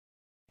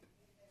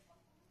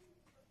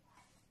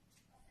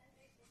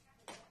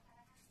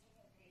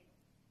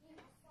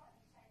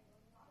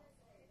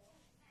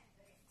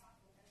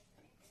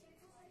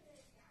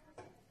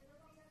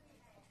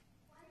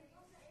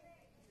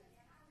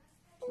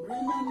Hi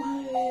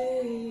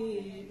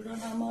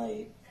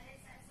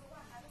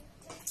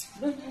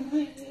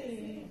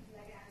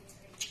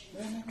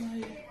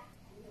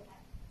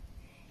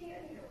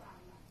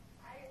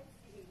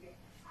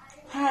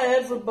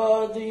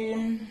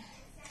everybody.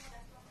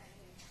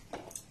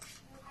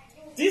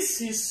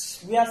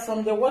 We are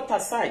from the water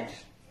side.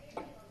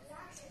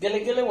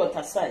 Gelegele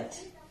water side.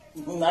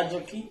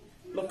 Najoki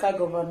local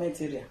government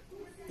area.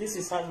 This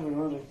is how we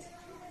run it.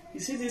 You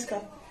see this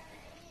car?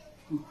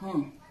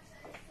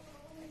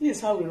 This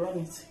is how we run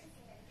it.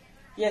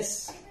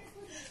 Yes.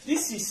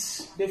 This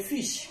is the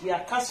fish we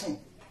are catching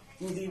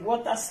in the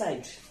water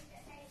side.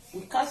 We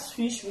catch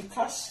fish, we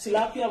catch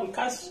tilapia, we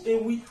catch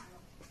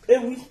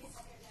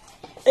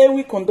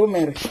ewi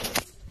condomere.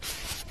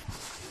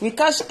 We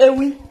catch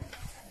ewi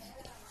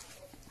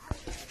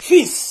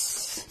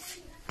fish.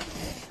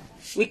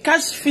 We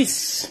catch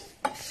fish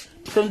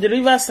from the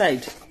river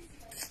side.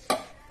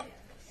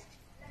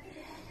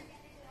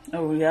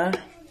 Oh yeah.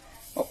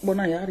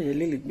 Bona yari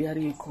elele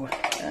biari iko.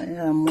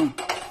 Ayamu.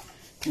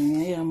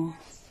 Ayamu.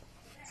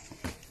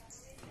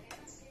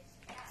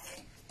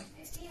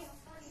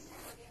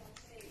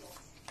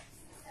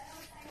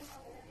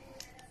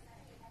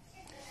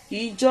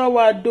 Ijo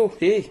wa do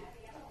he.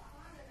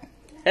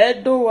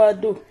 Edo wa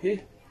do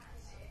he.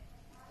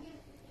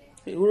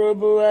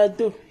 Urobo wa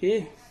do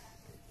he.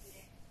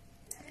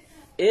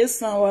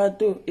 Esan wa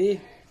do he.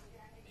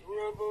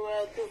 Urobo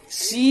wa do.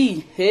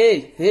 Si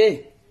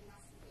he.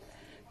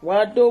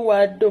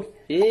 Wado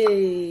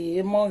he.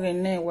 Emo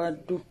rene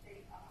wado.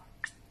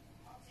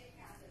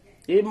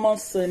 Emo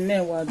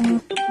sene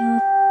wado.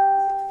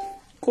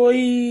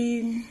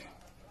 Koi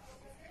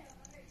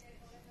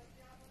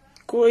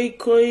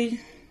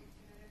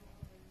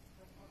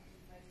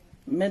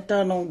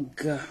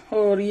metanonga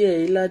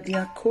orie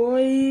iladia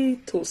koi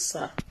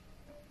tosa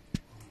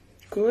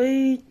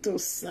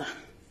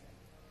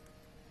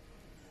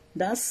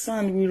that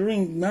sound will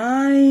ring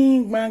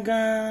bang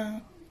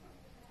baga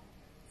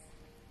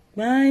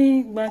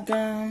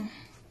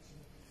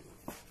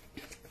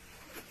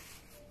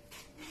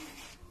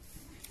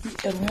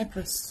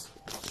press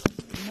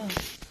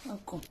no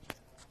come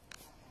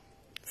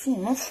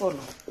phone no follow.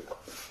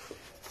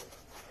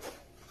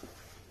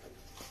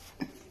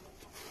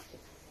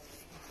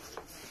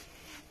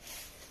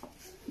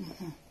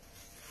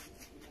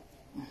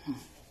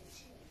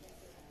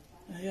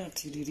 I had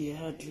to do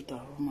that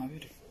on my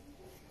video.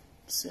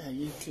 Say I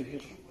need to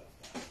hear.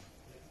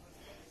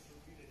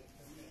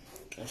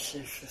 Cash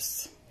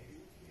first.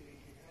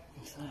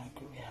 So I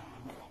go here.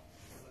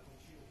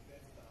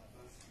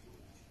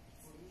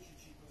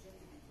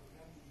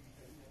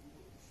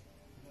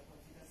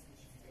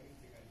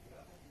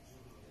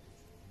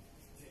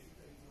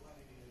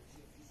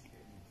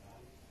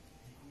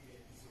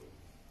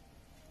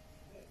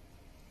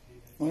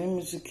 When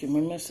music, my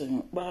message,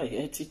 bye,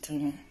 it's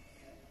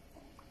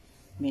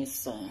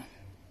Miss, I'm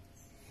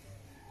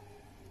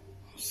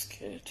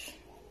scared.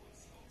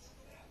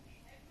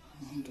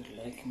 I don't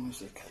like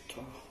music at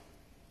all.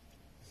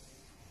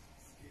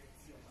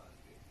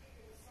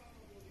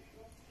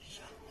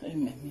 Hey,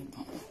 me,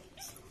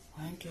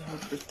 why don't you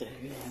help it there?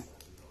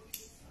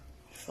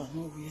 If I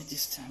know weird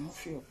this time, I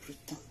feel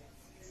pretty.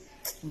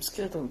 I'm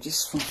scared of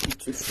this one.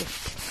 It will fall.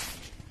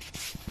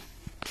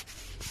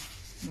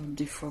 No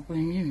different by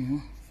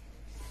me,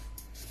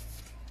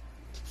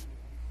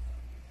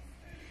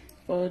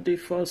 or the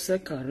for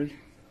secretary.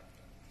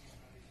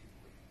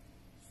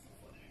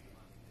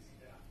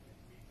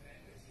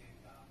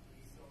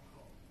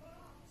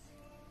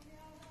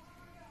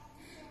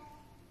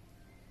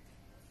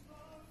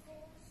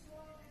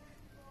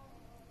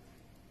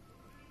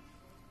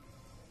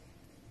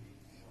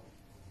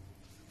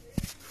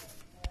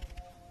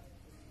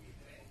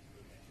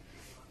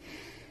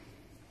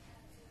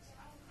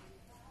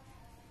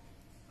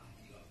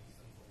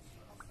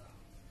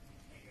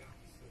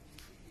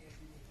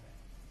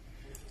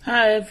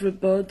 Hi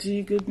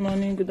everybody, good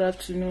morning, good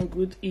afternoon,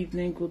 good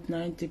evening, good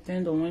night,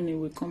 depend on when you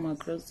will come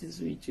across this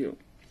video.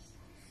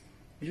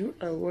 You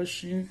are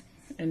watching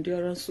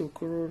Endurance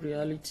Okoro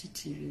Reality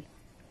TV.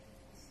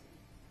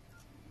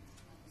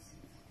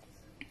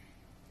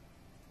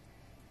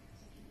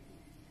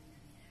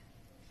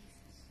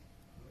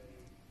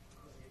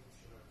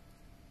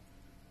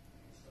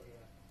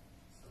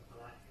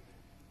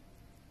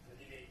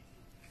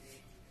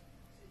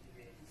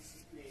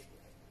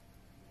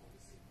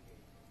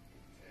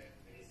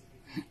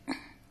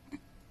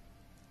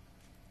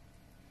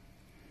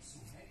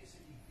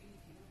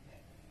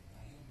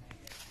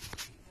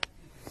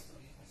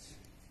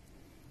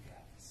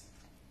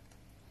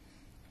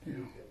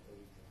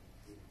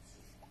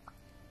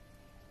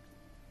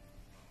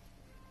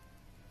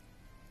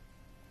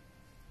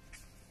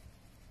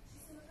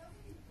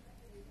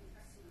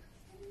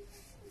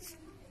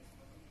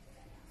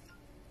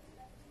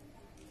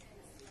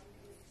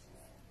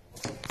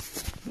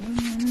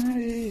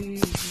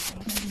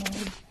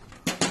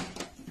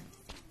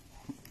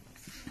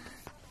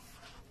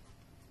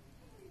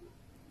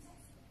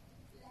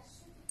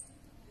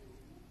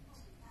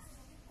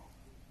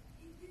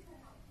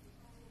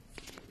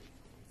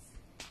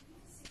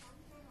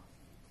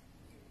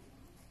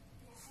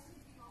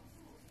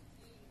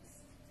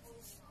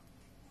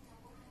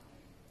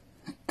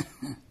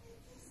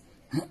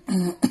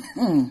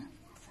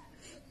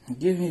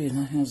 give me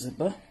a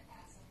zeba.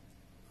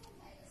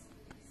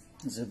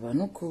 Zeba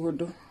no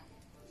kodo.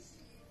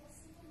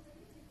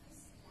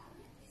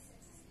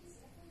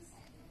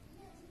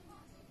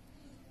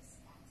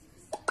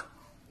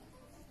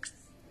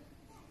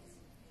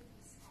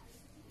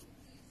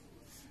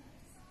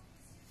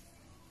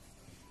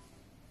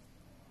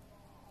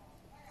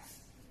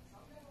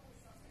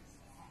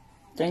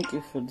 Thank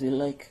you for the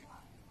like.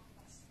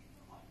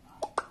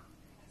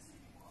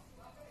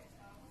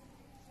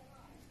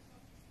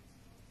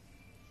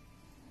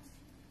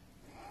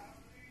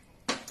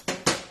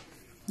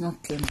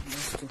 Okay,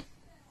 let's go.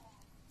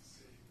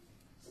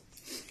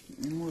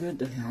 I'm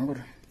ready now.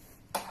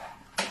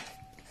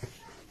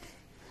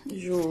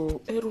 You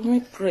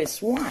me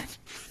press. Why?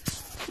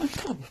 I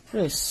can't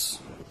press.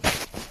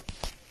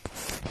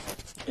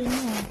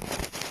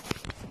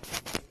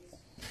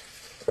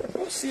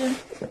 What's here?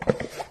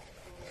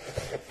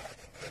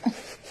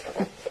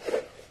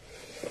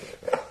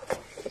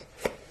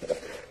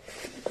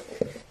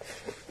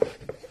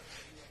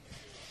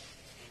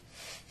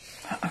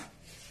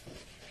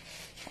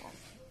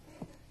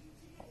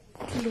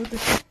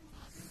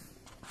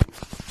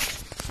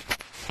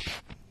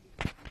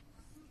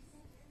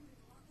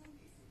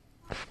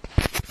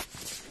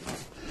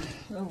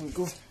 There we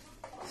go.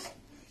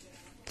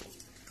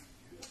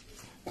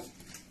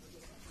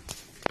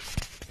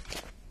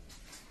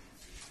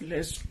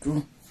 Let's go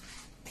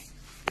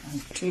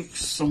and take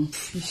some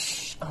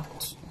fish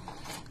out.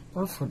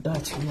 But for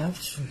that, we have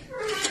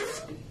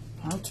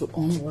to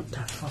on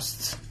water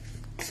first.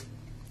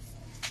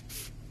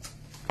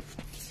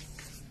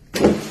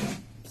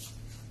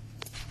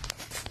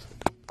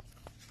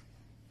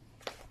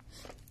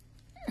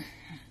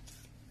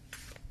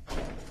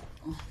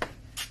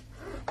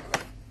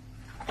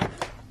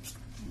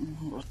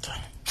 Water.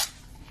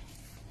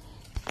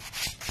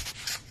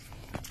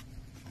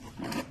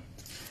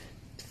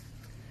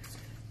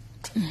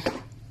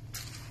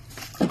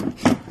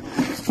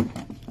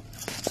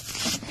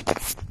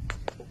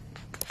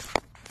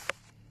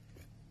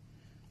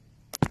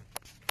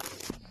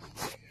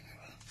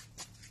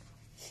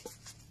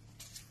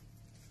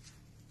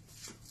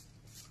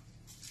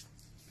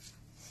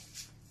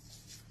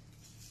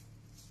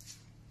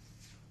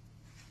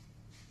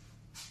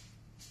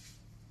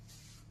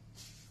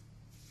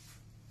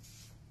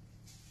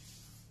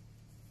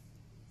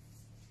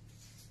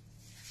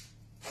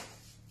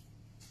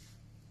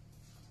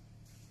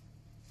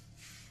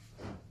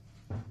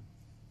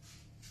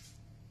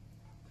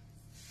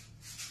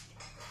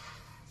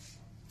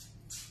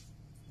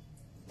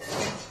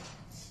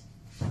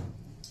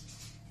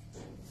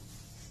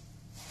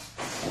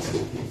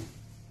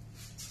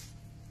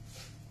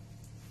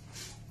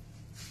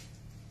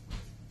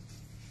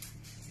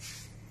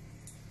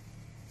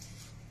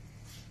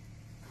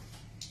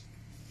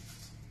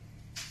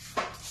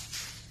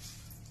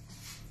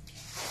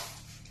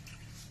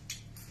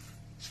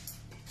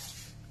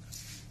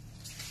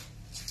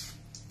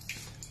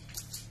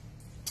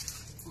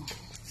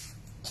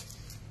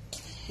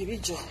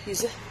 Ibijo,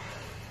 is it?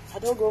 I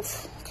don't go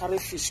carry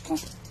fish come.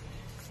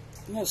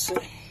 No, sir.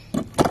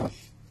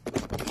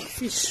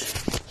 Fish.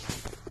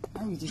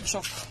 Now with the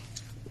chop.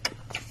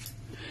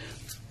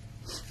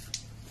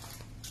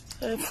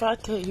 If I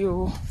tell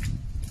you,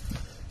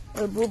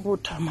 a bobo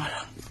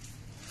tamara.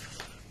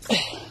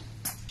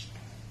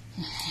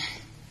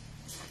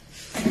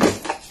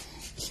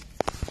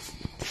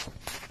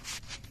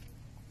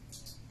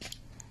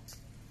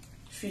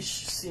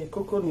 Fish, see,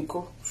 coco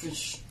nico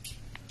fish.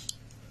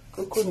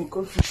 Coco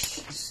nico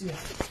fish, see.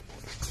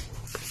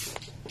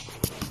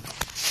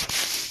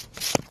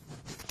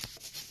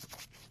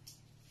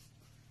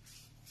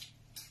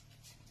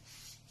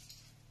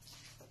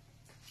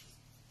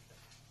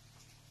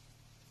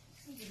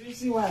 The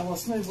reason why I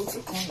was not able to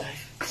come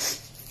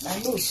live. My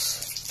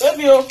nose.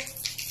 Baby, oh.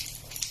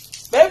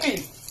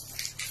 Baby.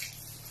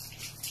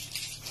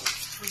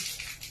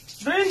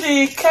 Bring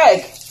the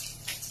keg.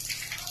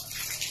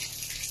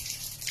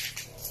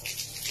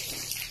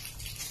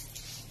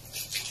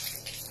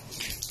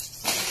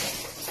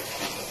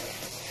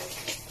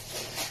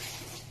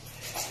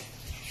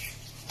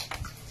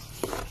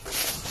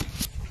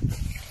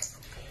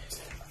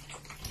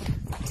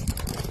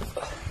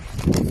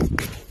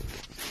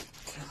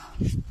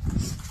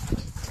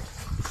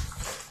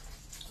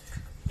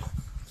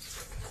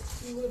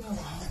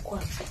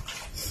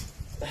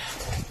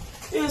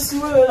 Yes,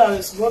 well,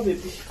 it's more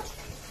baby.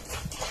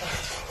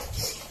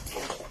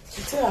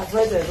 Today I've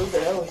read a little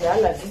bit. I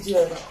like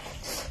video.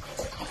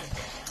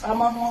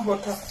 I'm on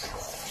water.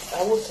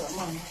 I water,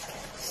 man.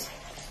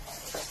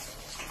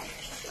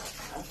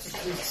 I have to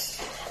treat.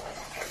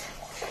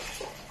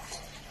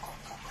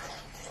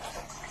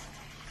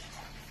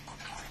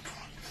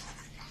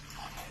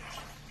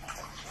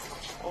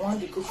 I want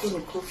the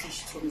coconut fish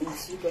to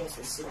mix. You guys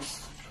are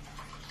serious.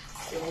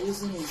 They are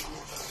using it.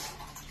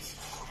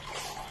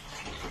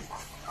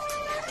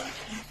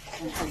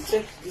 I can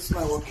check this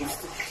my walking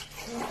stick.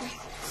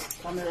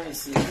 Camera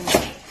is here.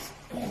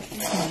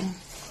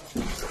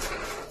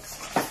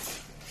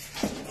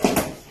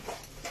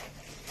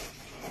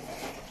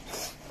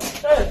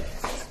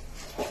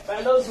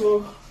 Hello,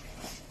 so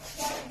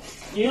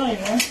you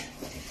know.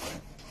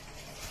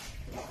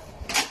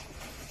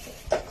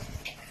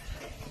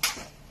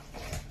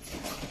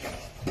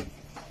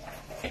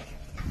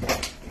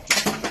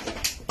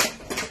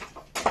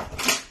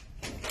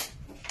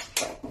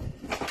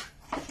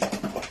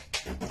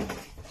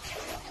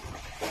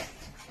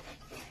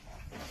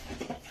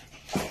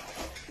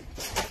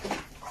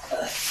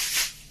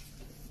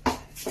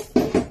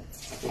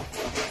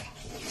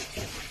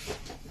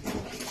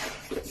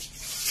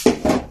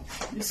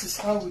 This is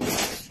how we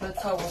get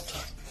better water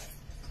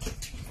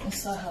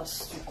inside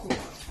house to cook.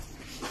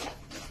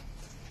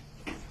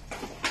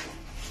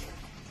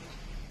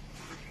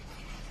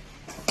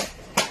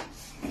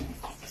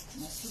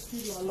 My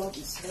stupid landlord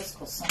is less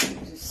concerned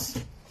with this.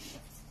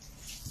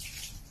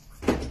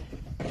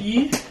 The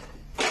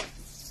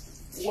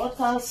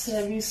water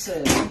service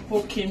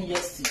people came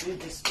yesterday.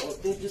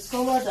 They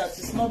discovered that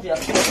it's not their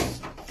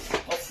fault.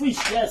 Of which,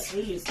 yes,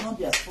 really, it's not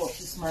their fault.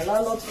 It's my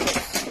landlord's fault.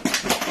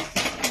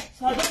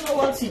 So I don't know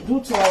what he do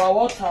to our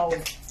water.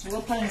 The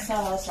water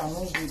inside house are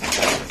not good.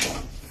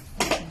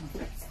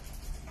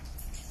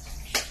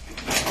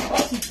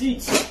 What he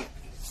did,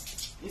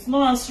 it's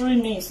not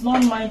answering me, it's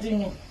not minding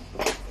me.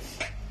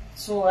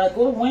 So I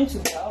went to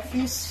the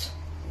office.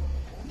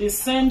 They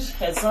sent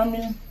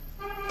examination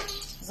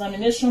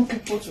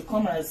people to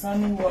come and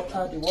examine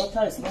water. The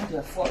water is not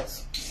their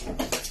fault.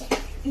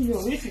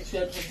 If it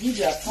were to be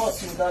their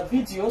fault, it would have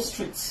been the whole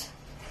street,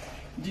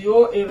 the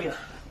whole area.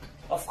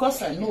 Of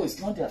course, I know it's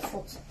not their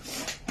fault.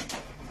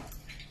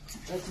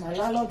 But my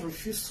landlord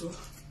refused to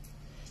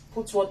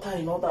put water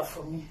in order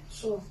for me.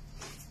 So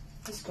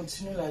let's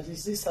continue like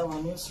this. This is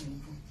our new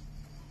swimming pool.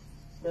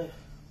 The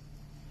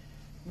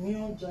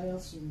new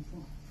giant swimming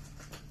pool.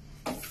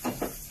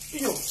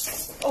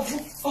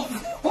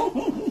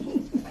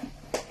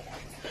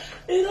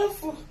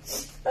 Enough.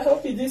 I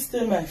hope it didn't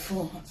stay my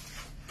phone.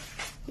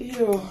 This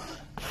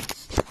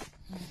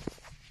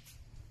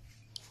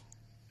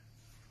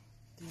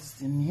is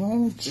the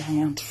new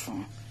giant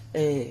phone.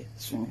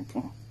 Swimming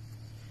pool.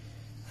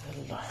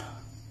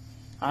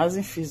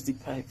 Hasn't fixed the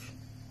pipe.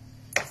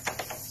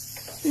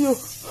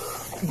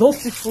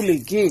 Don't be full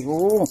again.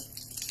 Oh,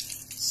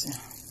 see,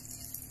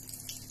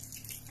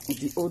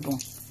 the old one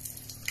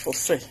for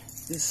sale.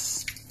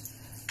 This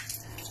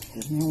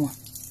is the new one.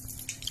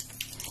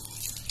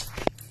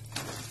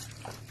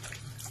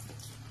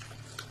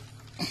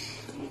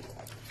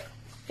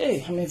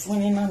 Hey, I'm a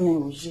phone in a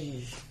new.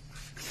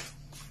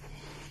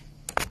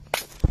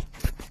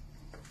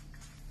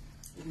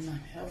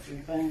 Have you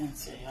been and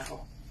say,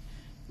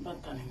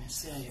 but I may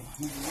say you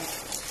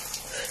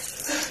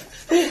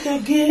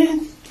again.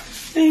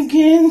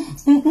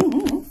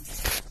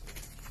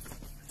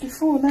 If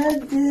you not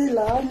be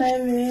la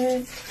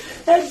name,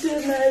 if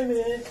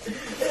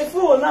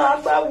you not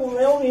about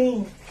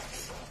women,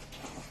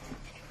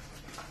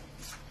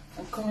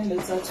 I'm coming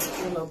later to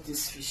clean up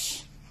this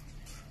fish.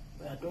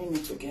 We are doing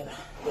it together.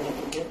 We are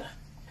together.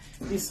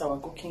 This is our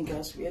cooking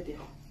gas. Where they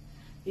are.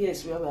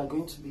 Yes, where we are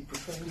going to be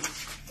preparing.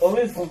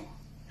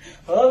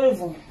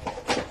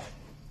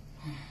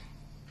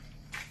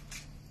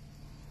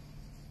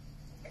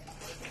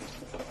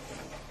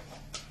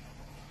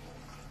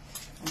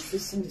 I'm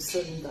fixing the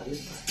cylinder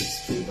later. It's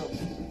filled up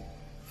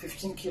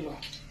 15 kilo.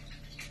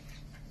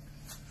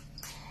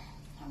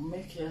 I'll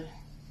make it.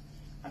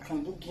 I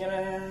can do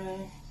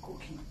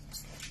cooking.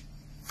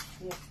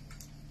 Yeah.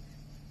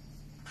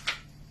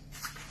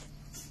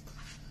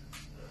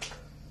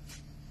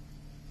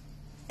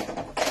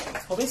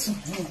 For this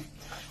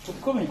to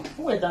come in,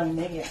 who are done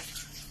maybe?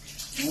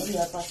 Maybe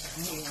I pass.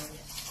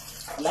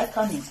 I like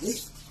honey,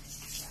 this.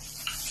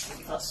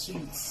 That's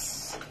sweet.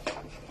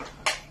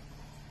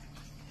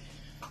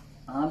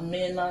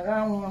 Amen.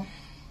 Around.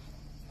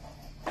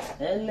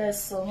 Elle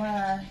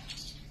soma.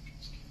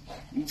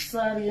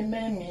 Sorry,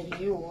 me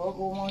you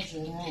go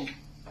manger.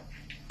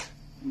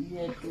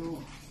 Yedo.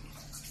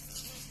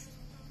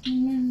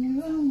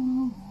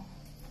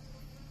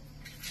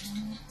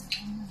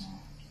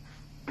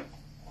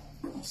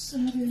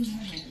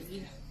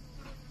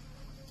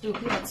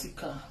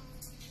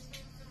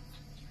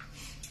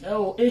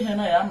 Oh, I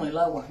am a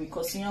lover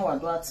because you are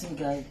doing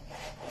guy.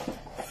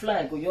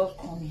 Fly go, you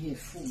come here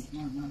full.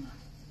 No.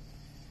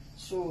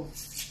 So,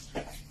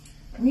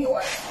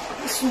 meanwhile,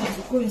 this one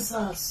will go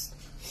inside.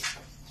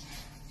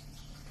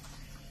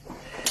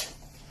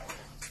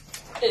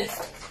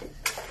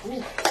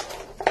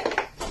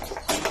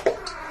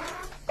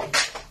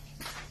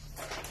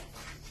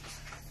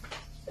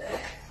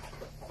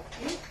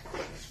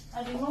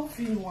 I did not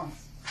feel one.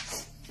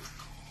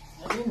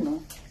 I didn't know.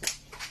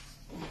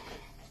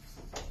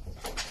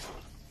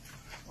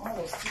 One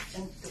was too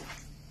empty.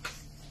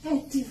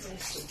 Empty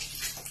vessel.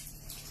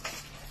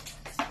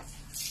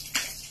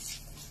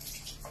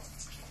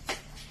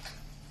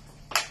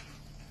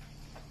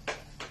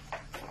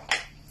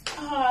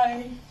 Hi.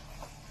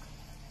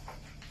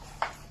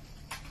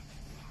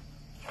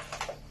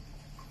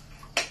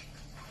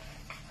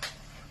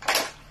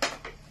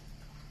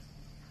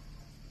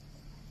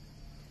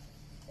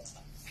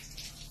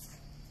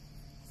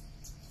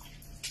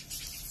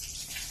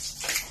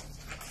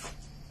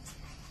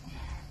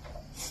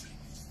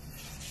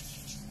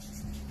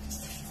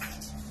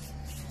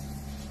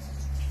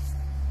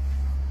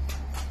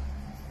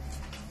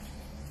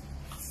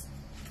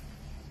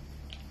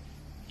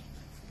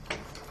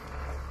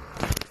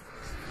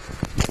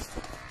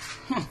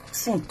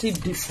 phone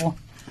take the phone.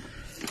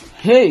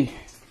 Hey,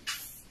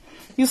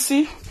 you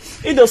see,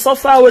 if the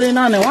software will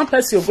now, one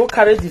person will go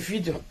carry the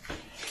video.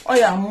 Oh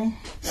yeah,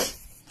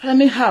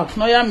 anyhow,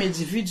 no ya made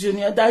the video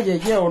near that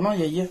year or no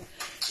year.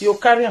 You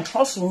carry on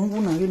also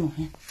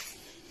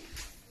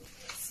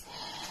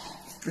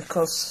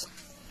because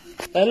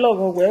I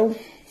love well.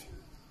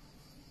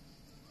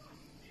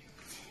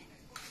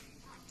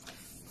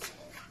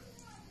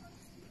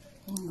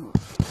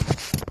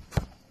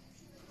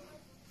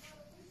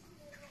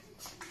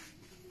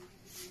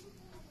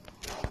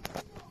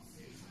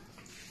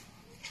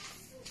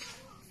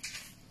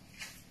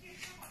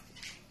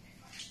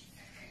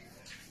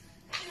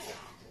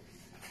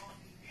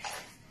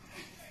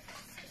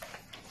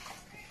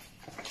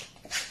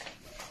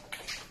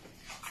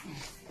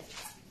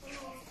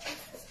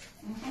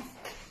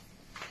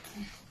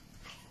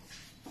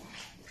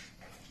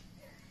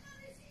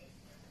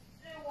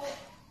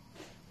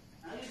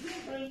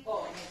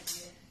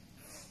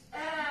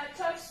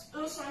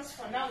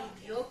 For now will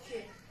be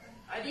okay.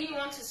 I didn't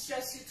want to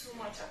stress you too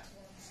much at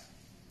once.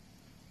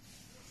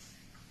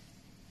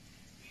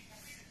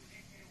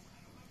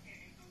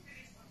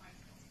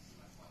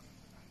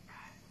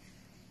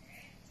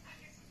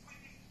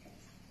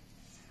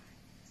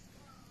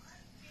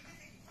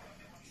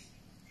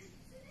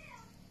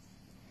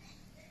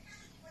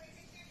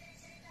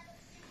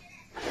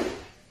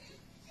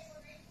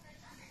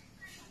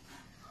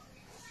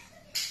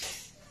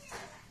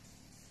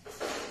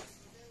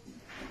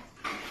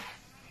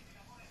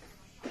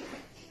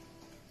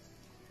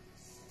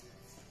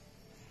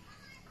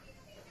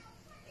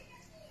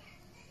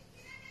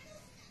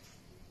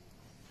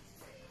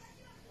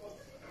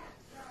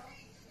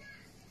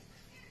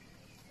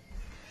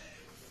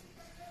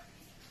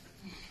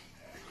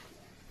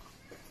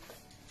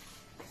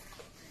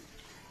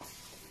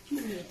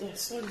 Yeah,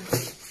 sorry.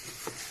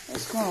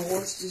 Let's go and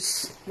wash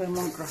this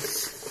lemongrass.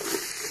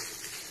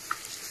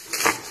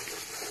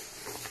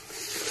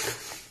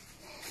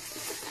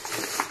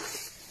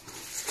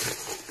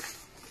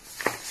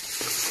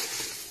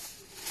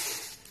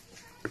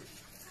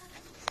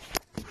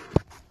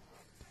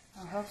 I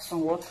have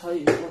some water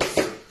in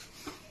it.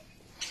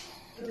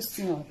 This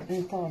thing I've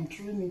entered, I'm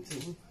throwing it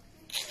away.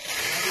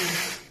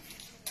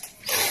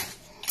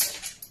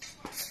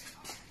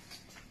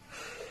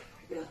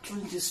 We are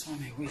throwing this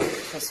one away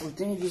because we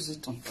didn't use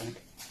it on time.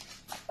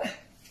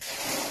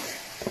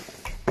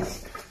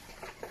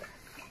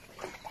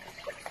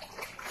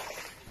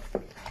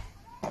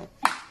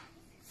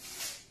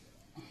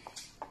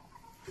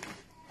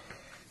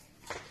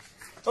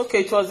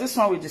 Okay, it was this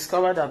one we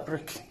discovered at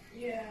break.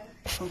 Yeah.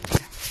 Okay.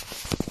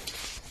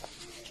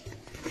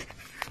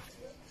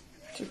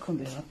 Check on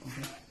the apple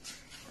here.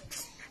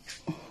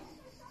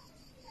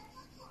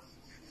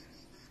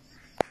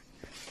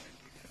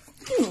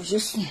 Oh,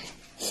 this one.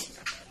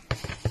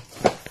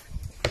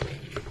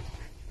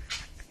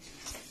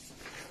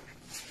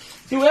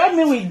 You will help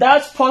me with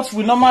that pot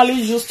we normally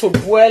use to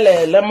boil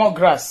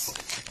lemongrass.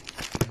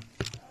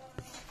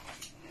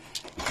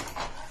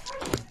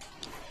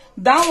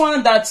 That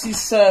one that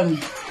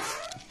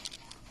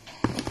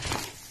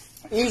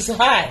is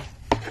high.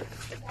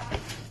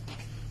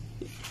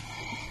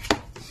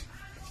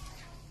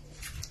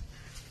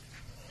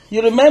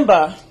 You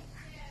remember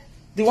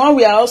the one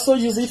we are also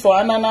using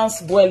for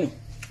ananas boiling?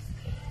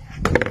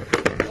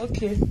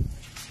 Okay,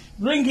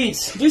 bring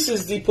it. This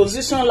is the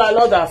position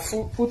Lalo that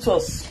put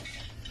us.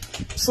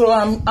 So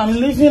I'm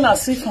living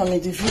as if I'm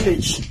in the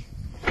village.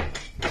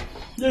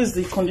 This is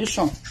the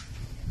condition.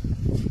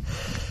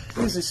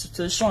 This is the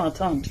situation at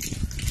hand.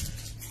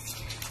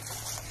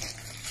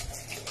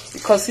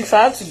 Because if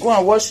I have to go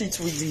and wash it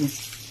with the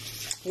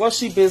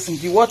washing basin,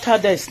 the water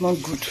there is not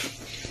good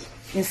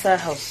inside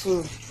house.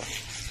 So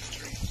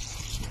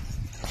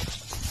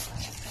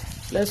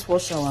let's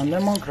wash our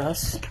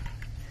lemongrass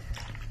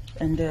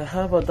and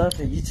have other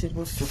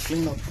vegetables to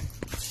clean up.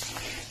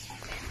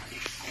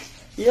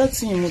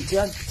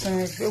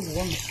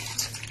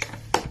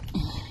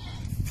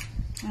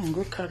 I'm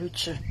go carry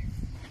chair.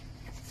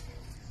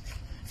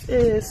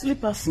 Hey,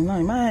 slippers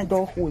now. My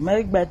dog will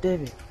make bad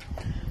David.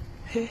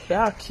 Hey,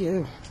 I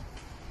kill.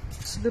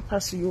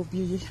 Slippers you'll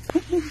be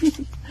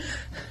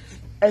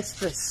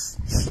express.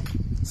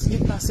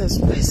 Slippers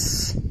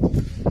express.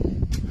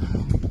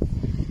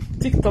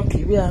 TikTok,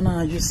 we are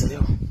now using it.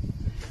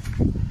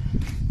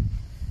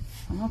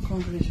 I'm not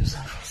going to use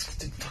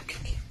TikTok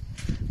again.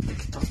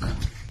 TikTok.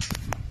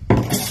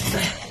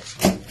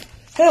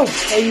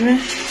 Hey, man.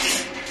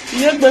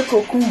 You get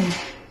cocoon.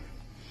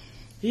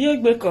 You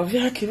get coffee.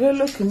 I can't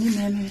look at me,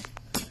 man.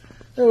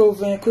 Oh,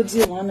 when I could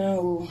see one.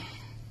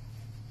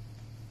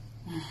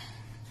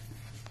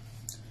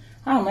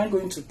 How am I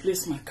going to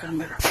place my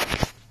camera?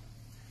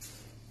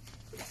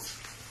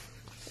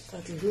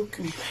 That is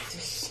looking like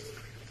this.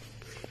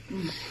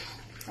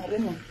 I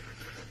don't know.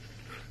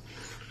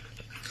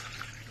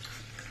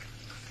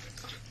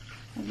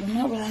 I don't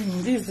know why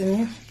I'm this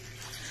new.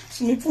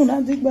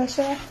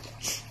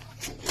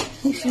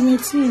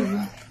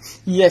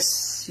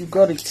 Yes, you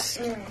got it.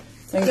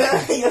 Thank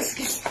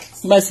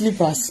you. My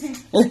slippers.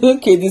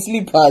 Okay, the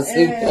slippers.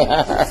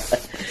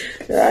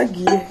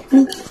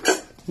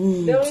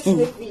 They always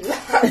make me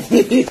laugh.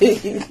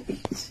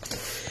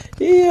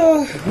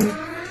 Yeah.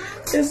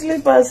 The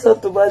slippers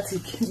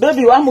automatic.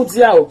 Baby,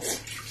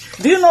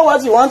 do you know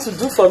what you want to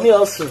do for me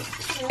also?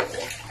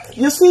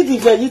 You see the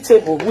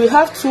vegetable. We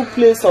have 2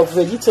 plates of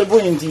vegetable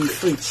in the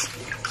fridge.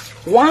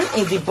 One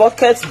in the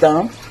bucket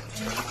down.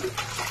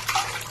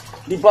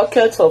 The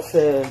bucket of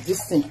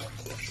this thing.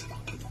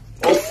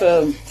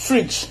 Of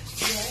fridge.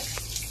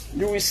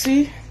 You will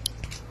see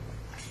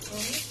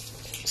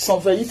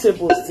some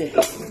vegetables there.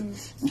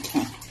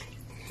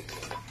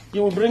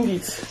 You will bring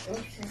it.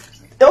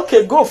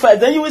 Okay, go first.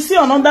 Then you will see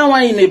another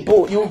one in a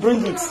bowl. You will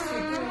bring it.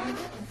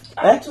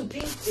 I have to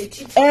beat the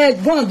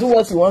chicken. Go and do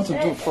what you want to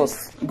do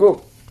first.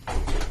 Go.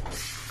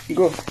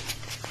 Go.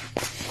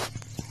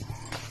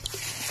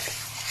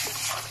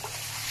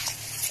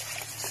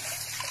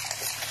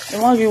 The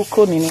one you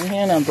cook in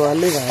here and do a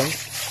little.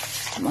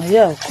 Now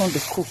here I'll come to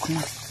cook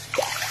now.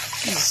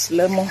 This is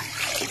lemon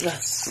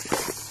grass.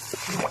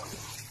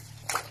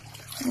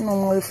 No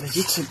more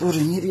vegetable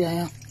in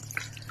here.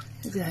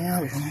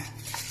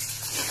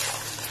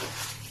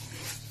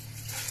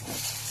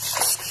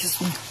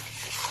 Excuse me.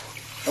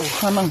 Oh,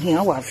 come on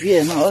here. What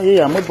here now? Oh,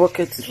 yeah, my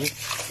bucket.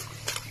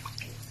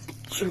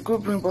 Should go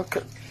bring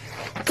bucket.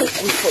 Take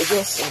it for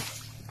yourself.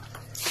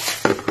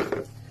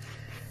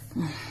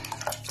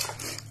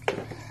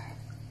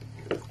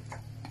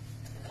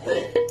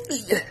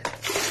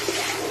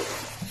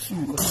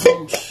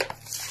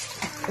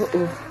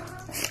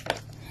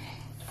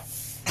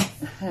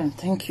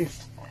 Thank you.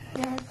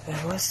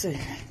 What's it?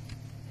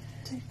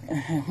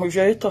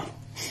 Mojito.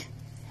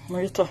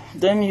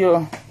 Then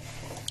you,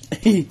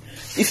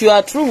 if you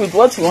are through with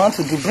what you want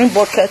to do, bring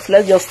bucket.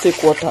 Let's just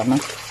take water now.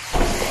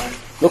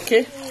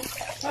 Okay?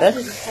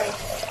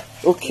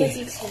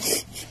 Okay.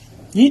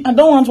 I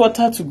don't want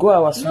water to go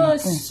our small. No,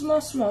 it's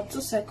small,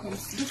 2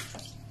 seconds.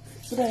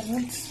 So that I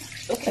want.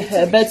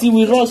 Okay. But it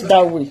will rush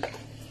that way.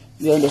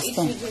 You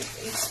understand?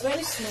 It's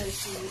very small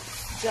if you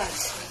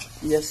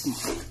just. Yes,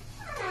 ma'am.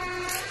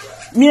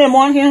 Me and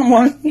one here,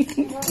 one.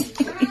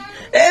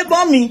 Hey,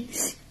 mommy.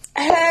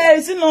 Hey,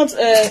 is it not?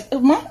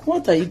 Ma,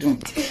 what are you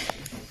doing?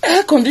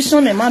 Air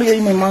conditioning, Mario,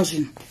 you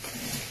imagine.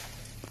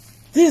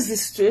 This is the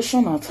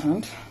situation at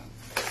hand.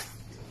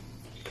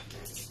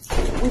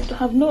 We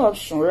have no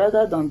option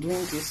rather than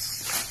doing this.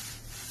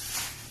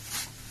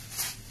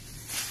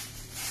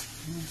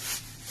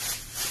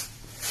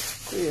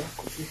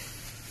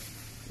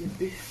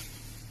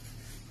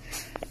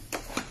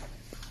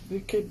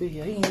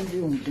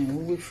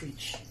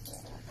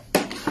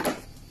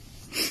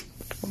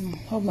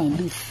 How my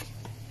leaf?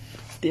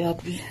 They are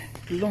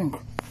long.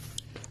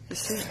 You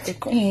see, they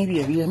can't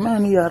hear me.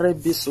 Man, you are a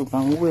bit so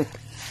bad. Where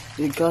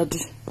they got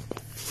it?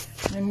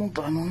 I'm a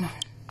banana.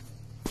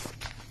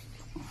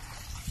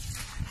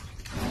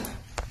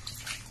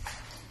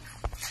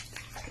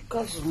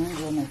 Because I'm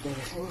going to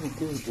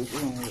do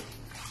this.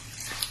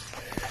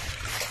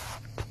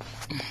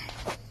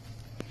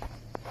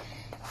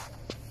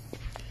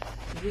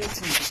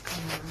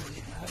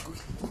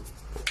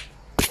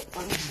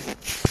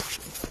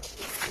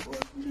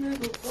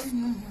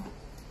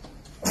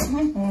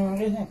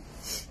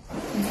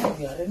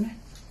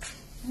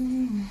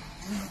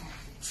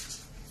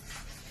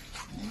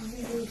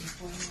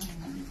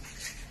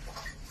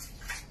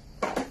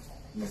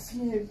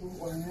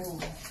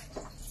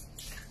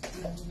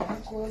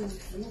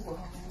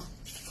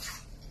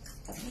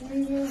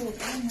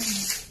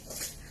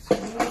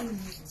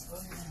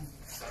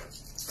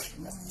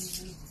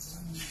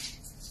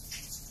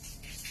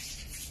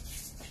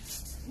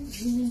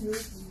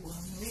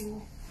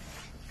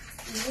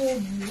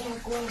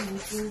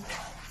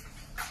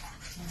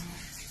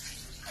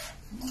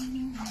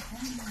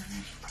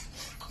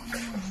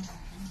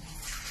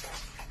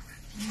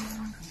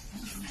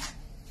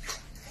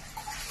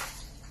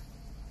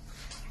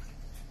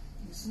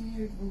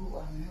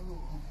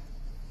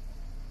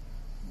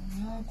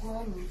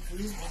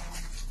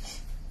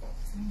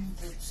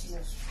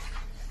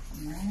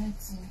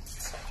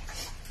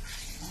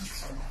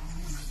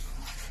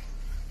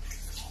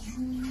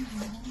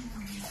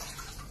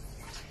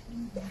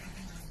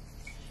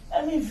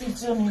 Any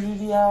video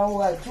really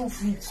how I do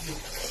video.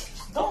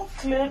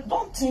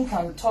 Don't think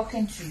I'm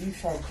talking to you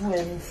if I do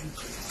any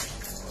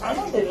video. I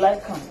know they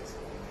like them.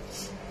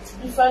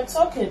 If I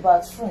talk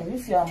about friend,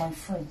 if you are my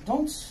friend,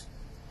 don't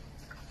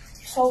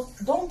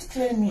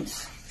claim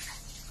it.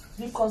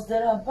 Because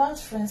there are bad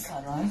friends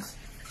around.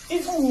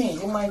 Even me,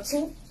 you might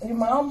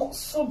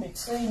almost so be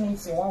saying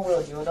it in one way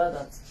or the other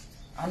that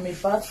I'm a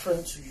bad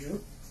friend to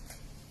you.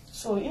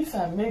 So if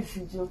I make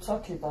video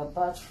talk about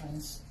bad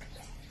friends,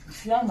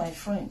 if you are my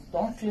friend,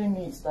 don't claim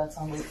it that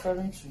I'm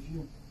referring to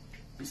you.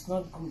 It's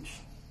not good.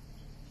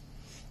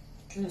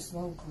 Okay, it's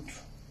not good.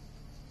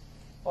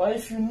 Or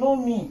if you know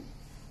me,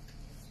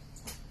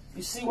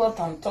 you see what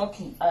I'm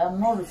talking, I am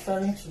not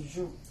referring to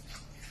you.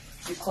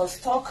 Because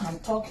I'm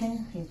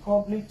talking in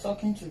public,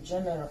 talking to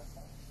general.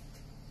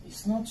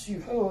 It's not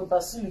you. Oh,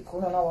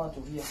 Basilico, I want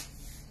to hear.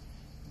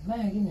 Now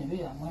give me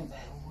where I might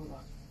buy over.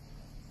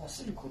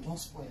 Basilico don't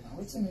spoil now.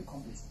 Wait till me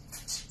come here.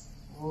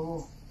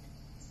 Oh,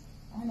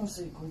 I don't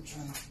say good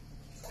journey.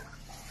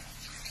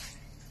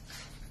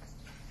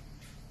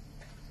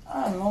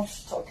 I'm not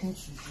talking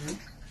to you.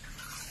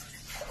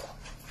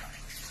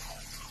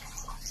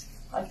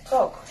 I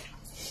talk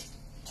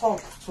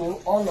to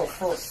all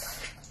of us.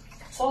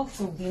 Talk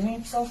to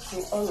Benin, talk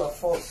to all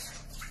of us.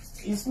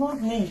 It's not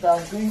me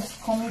that's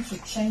coming to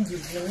change the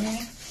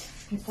Benin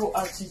people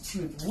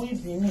attitude. We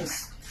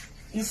Benis.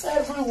 It's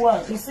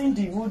everyone. It's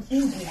individual.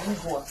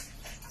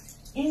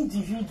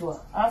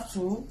 Individual have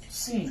to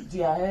see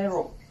their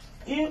error.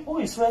 Who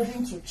is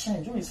ready to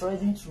change? Who is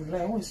ready to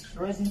learn? Who is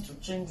ready to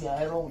change their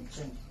error will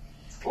change.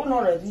 Who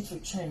not ready to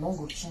change? No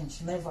go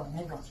change. Never,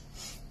 never.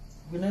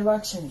 We never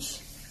change.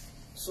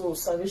 So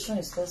salvation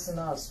is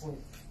personal as well.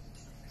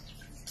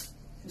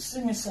 You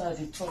see me say I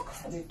dey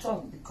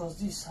talk because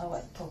this is how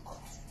I talk.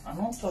 I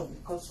don't talk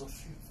because of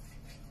you.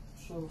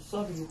 So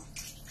sorry.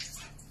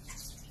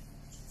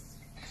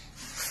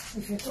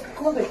 If you talk,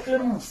 call the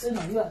parents, say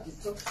now you have to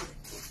talk to.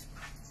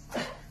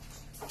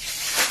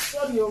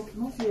 Sorry,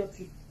 not here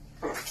people.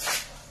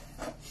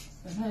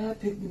 And I have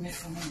people me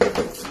from me.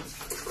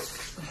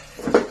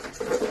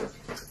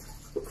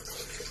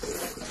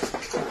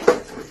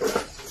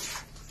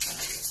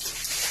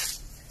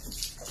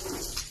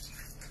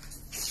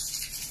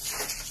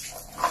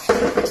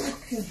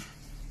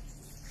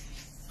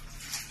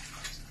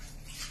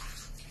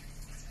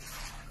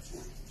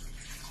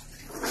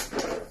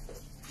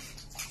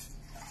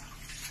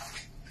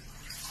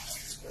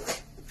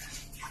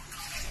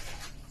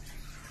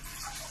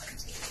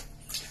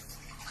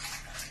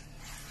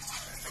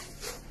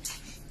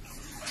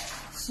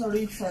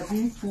 Sorry if I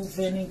didn't put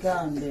vinegar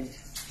and the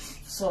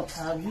salt.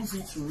 I've used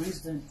it to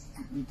raise them.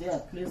 The day I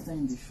placed them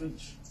in the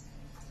fridge.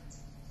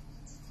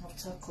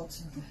 After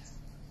cutting them.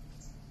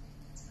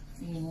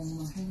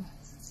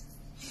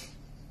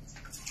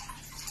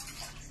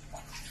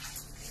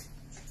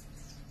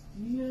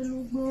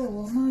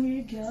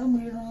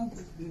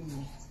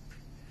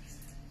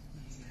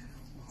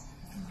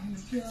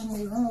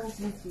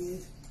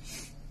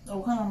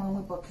 Oh, how am I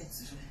my bucket?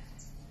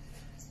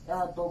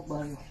 Yeah, dog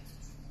barrel.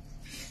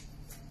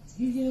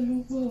 Yeah,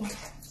 look, oh,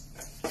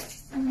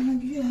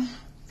 yeah.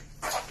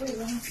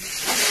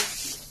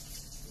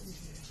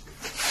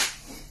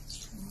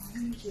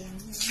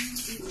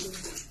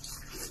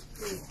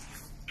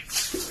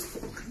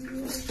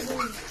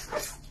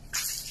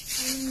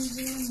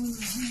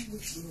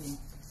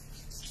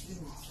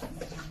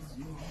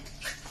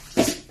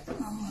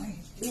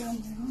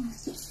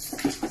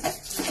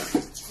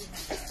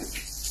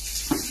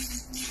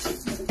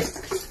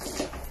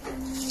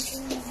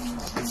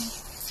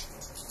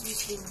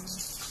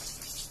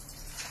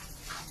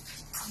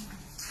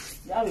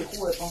 Yeah, we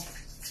go on.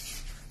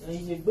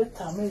 You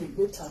better me, and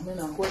go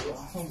to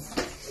home.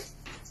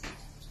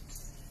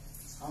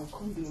 I'm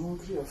going to be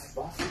hungry of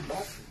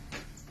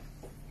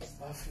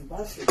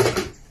Baffy.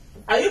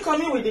 Are you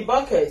coming with the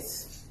bucket?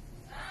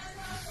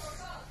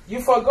 You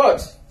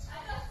forgot?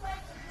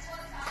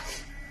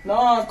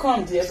 No,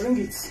 come dear, bring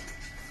it.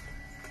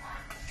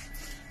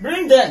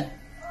 Bring them.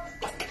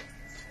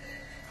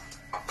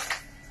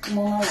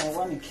 Mama, I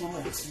want to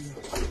kill you.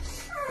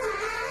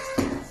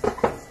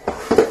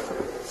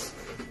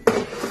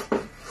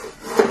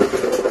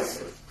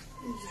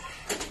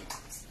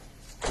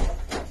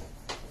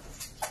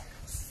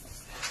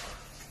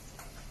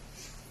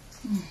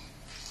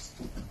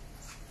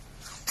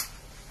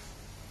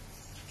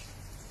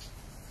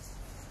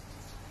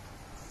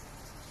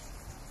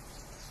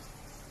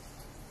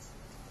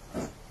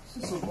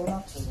 So go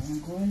out to them,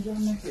 go and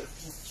just make it.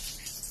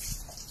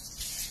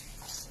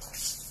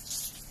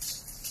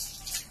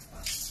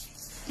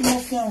 Mo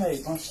fi àwọn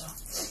ìbọn ṣá.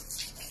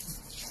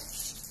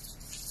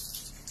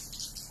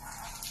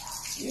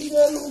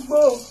 Ilé lúgbó,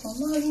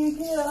 ọmọ yìí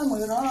kí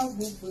àmìràn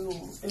gbogbo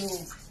ewu.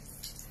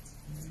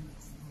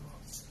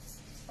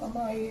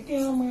 Ọmọ yìí kí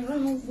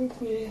àmìràn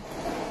gbogbo ewu.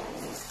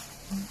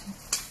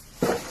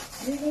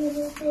 Ilé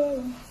lúgbó,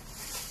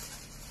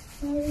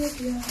 ọmọ yìí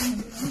kí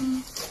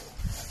àmìràn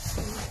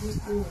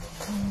gbogbo ewu.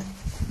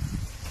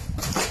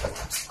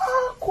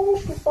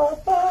 Akutu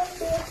papa,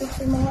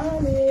 akutu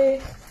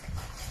mami.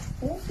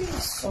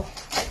 Isso.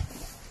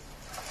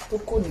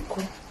 Tocou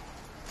Nico.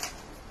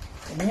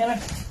 Mira.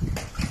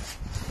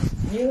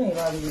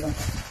 Mira.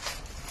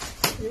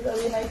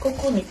 Mira aí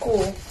Coco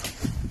Nico.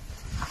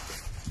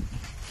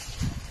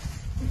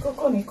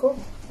 Coco Nico.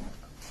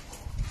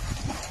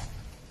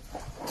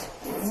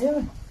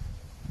 Mira.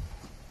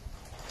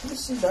 You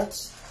see that?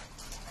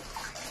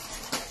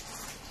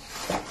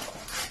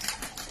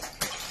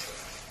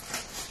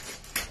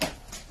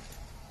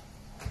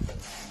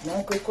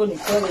 Não, Coco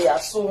Nico é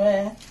aço,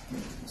 né?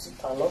 Você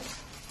tá louco?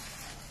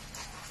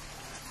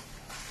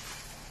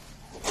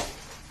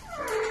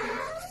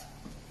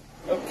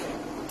 Okay.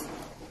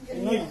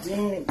 You know you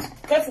didn't.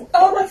 Careful.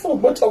 All right, for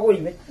both of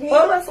you.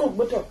 All right, for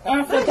both of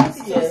you. Forget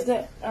it.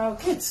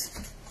 Yes.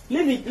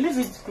 Leave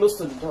it close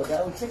to the door.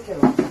 I will take care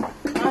of it.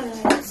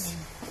 nice.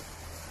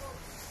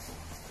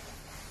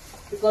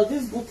 Because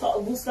this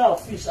booster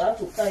of fish, I have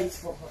to carry it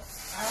for her.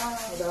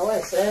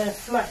 Otherwise,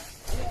 fly.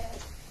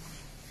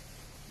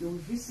 You will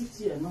visit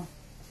here now.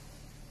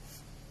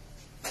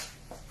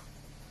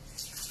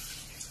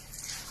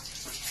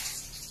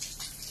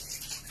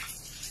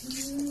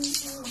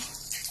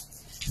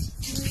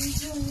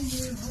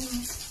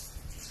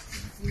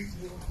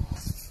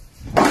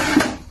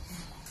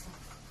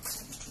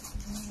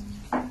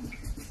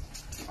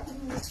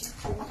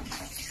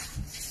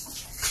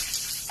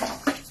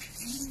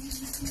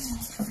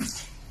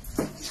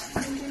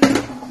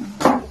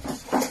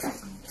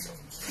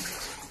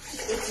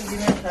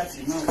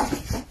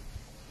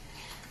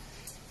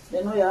 You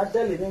know, you're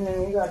telling me,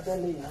 you are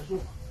telling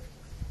you.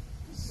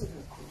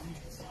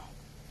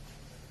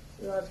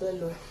 You are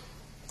telling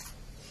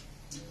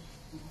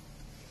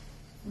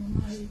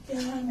my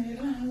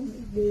camera,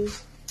 baby.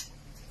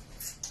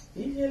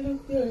 If you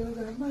look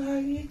over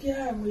my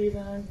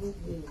camera,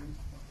 baby.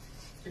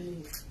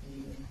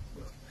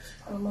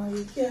 My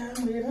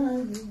camera,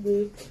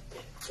 baby.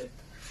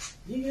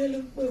 If you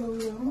look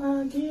over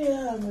my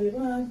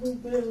camera,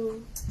 baby.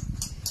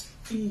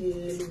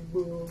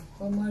 Iyelugbo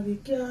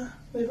America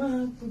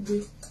Meragube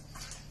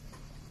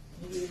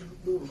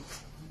Iyelugbo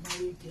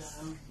America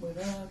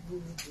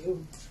Meragube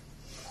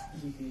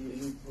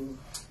Iyelugbo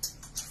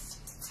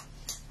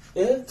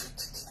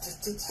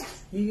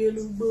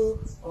Iyelugbo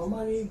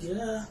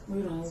America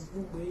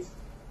Meragube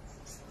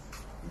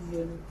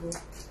Iyelugbo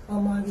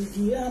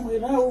America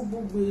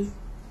Meragube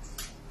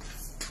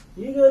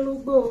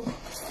Iyelugbo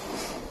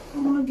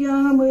America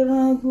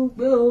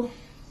Meragube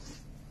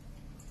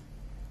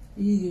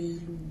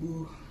Iyelugbo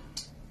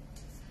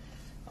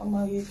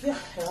America,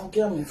 I'll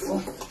get me phone.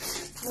 I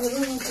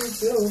don't want to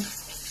go.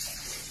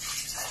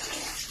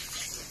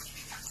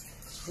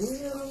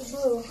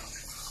 Iyelugbo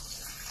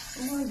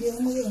America,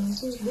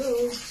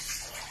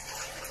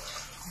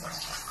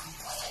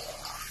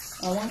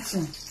 I want to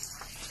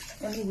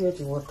anywhere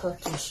the water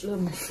touch. Let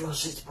me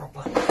flush it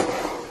properly.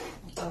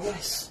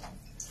 Otherwise,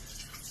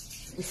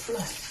 the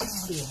fly.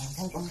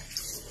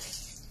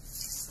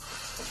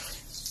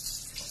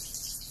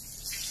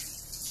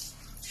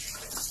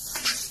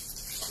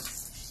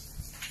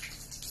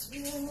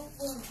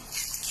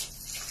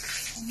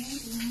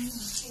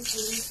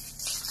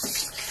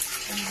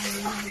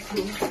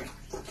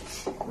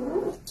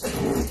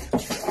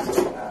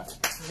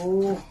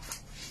 Oh,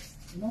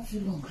 you don't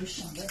feel hungry,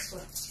 Christian, that's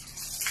why.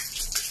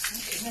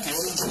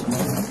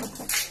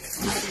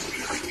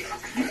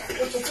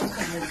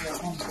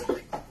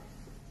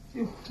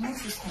 You, not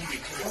this kind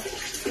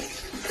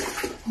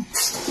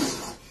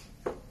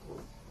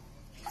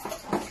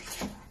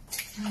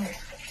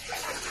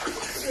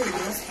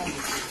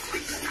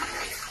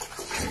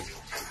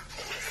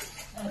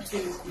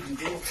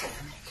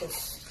because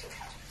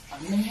I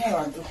mean here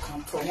I do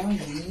come from one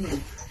year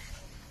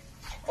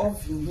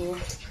of you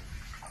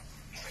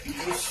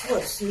you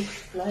sure see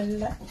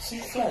like see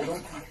fly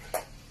don't come.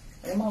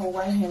 I'm all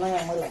why here I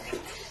am like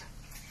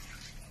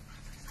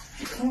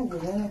you can't go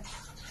there.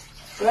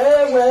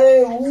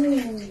 Way,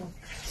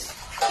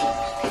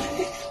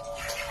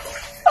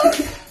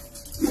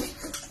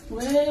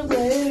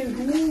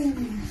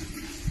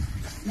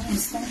 now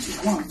it's time to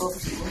go and bubble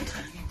the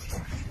water.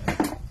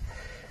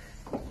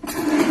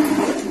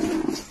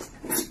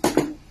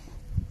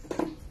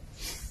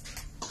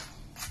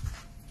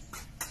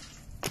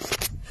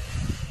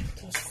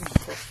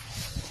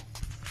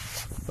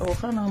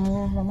 Kana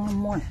mo mama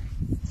mo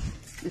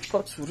the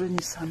pot to run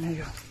is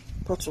ameyo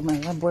pot to my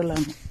abuela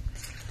no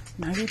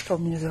na ri to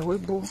mi ze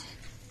webo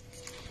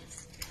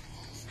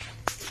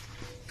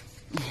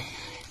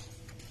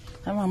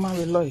mama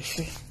we lo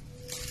ife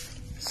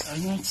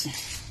sayenti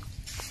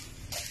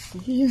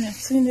yi na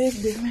tin e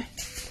gbe me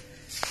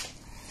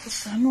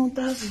sanu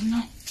dazi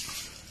no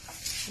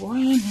wo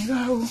yen ni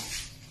ra o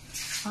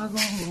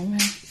agon me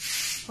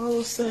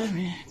o se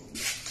mi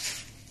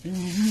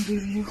ni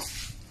bi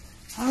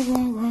I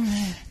won't go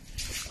me.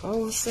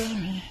 Oh,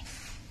 send me.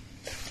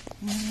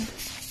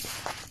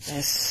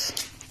 Yes.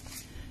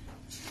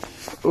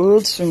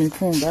 Old swimming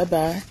pool. Bye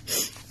bye.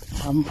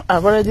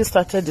 I've already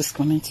started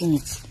disconnecting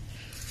it.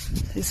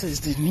 This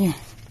is the new.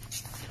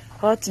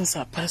 All things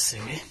are passed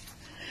away.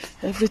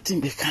 Everything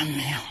become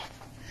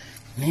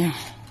new.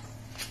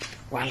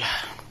 Voila.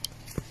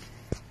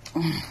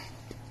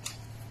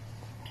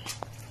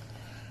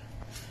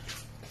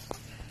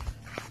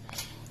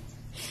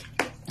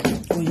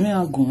 We may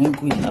have gone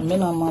away. I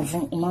mean, I'm a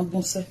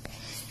bonse.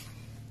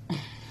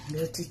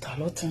 Let it a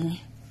lot in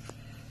me.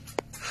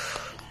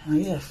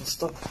 And yeah, for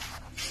stop.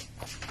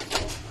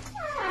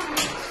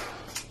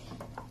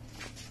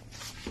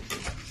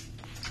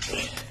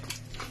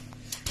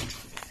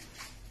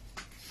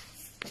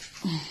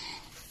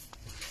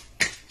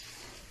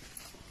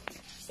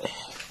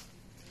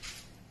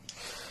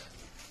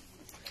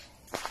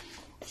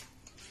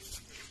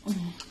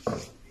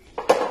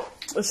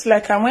 It's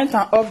like I went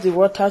and up the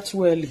water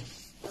too early.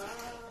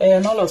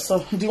 And all of a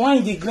sudden, the one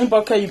in the green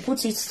bucket, you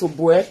put it to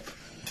boil.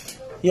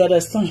 You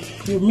understand?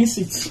 You miss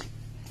it.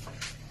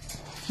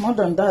 More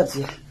than that,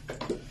 yeah.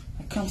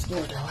 I can't do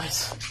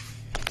otherwise.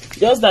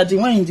 Just that the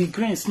one in the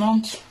green is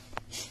not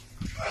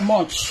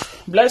much.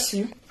 Bless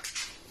you.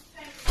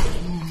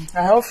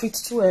 I off it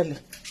too early.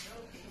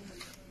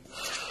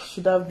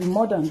 Should have been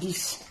more than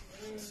this.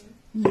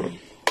 Baby,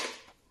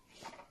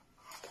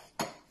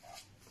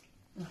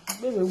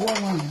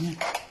 one.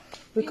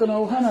 We can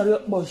all hand a real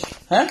bush.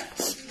 Huh?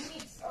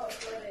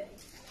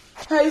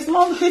 It's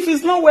not, if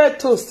it's not well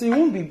toast, it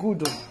won't be good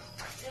though.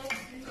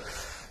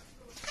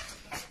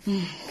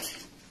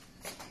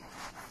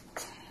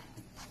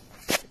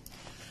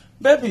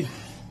 Baby,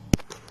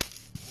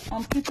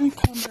 I'm keeping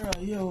camera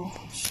here.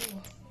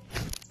 Sure.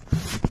 I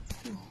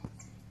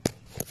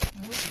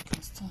hope you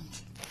can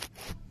stand.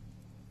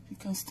 You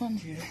can stand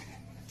here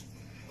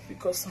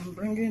because I'm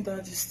bringing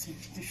that this thing,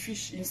 the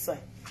fish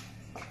inside.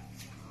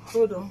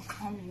 Hold on,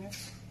 1 minute.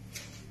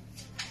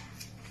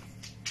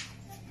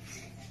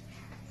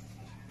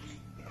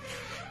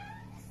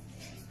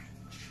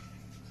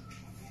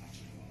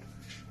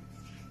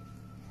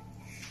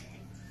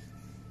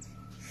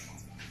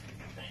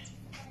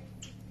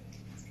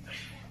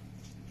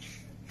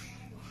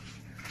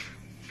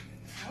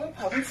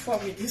 How we fall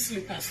with these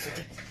slippers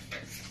today?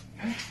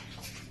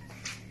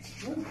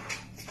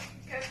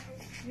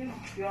 You know,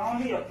 you're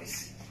only up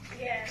this.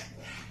 Yeah.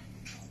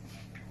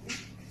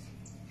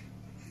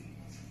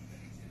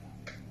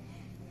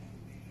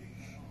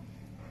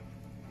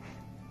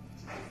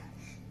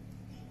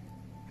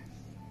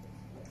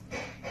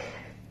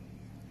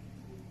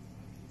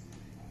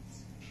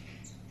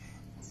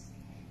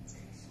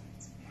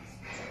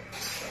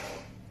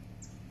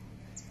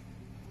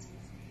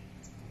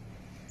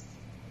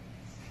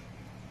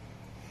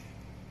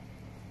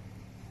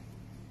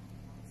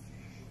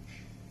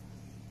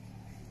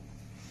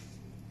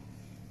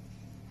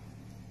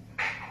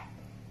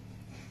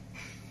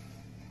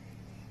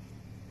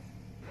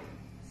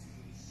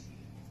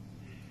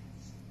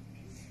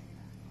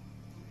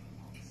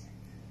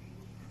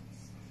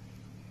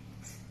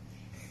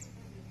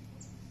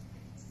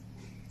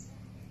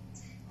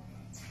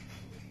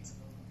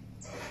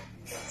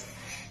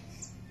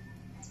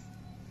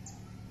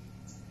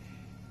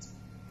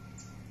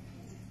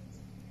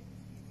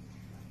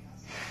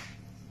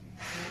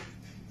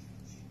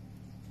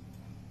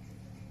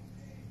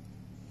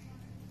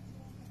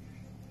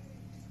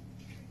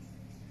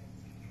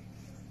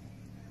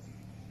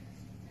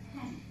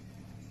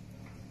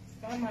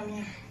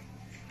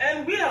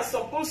 And we are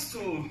supposed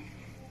to.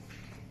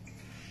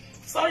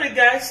 Sorry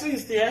guys, who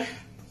is there?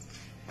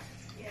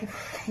 Yeah.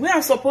 We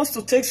are supposed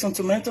to take some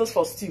tomatoes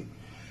for stew,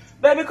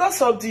 but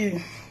because of the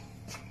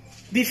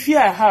fear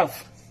I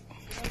have,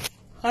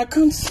 I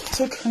can't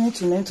take any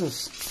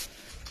tomatoes.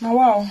 Now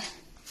wow.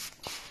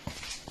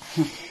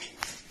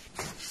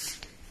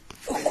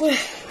 Okay,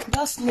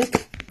 that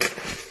snake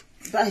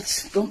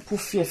bite don't put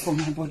fear for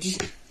my body,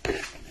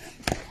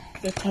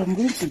 but I'm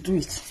going to do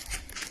it.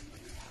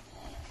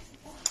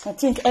 I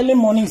think early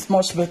morning is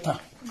much better.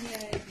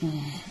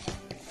 Yeah.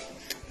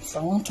 So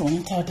I want to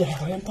enter there.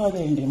 I'll enter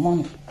there in the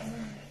morning.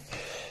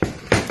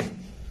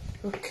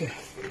 Okay.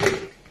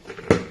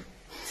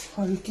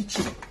 For the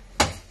kitchen.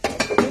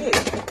 Hey.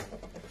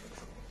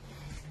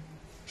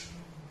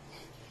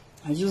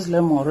 I use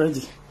lemon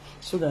already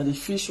so that the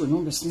fish will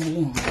not be smelling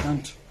in my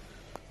hand.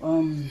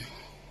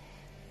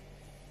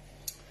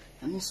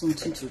 I need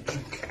something to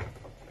drink.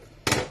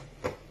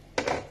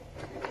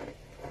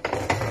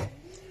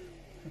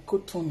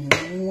 Cotton,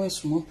 you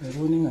small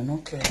pepperoni and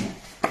not care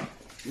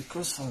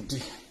because of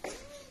the.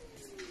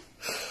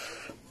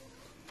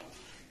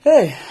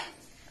 Hey,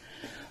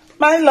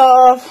 my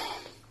love,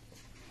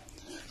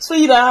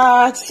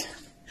 sweetheart,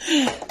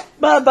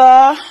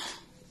 Baba.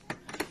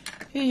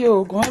 Hey,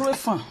 yo, go away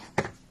fan.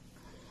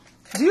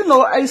 Do you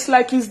know it's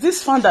like it's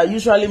this fan that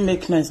usually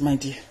make noise, my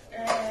dear?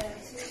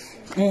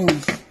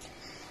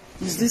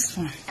 It's this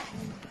fan.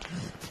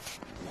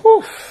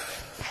 Whew.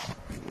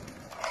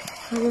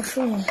 I will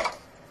fall.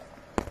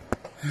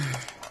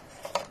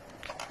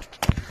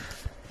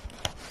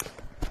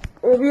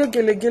 Oh, we are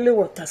gele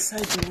water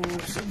side.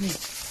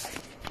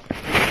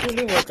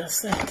 Gele water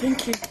side.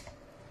 Thank you.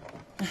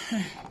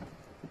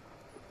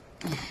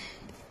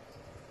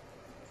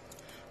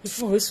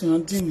 Before we see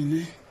on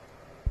dim,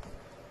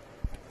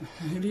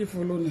 really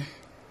follow me.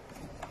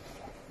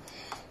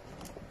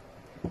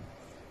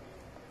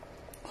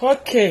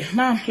 Okay,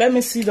 now let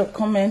me see the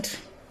comment.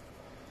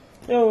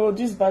 Oh,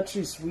 this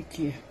battery is weak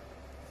here.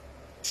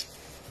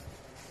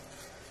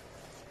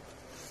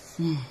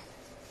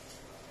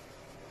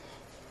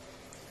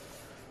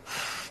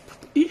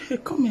 A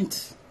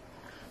comment,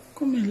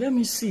 let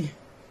me see.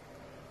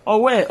 Oh,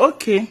 where?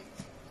 Okay.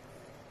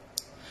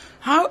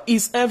 How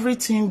is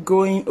everything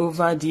going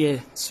over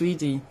there,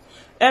 sweetie?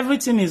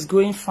 Everything is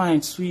going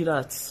fine,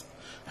 sweetheart.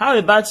 How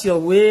about your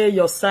way,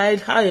 your side?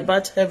 How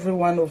about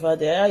everyone over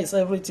there? How is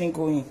everything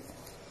going?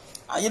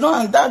 You know,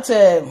 and that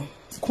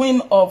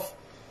queen of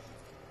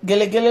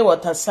Gele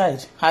Water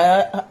side,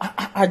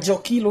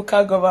 Ajoki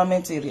local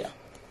government area.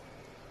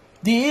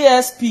 The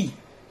ESP,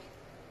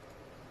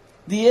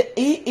 the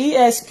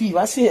ESP,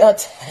 I say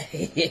that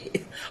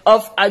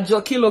of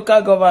Ajoki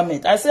local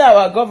government. I say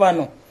our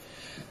governor.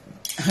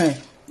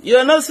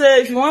 You know,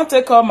 say if you want to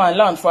take all my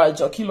land for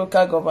Ajoki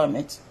local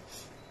government,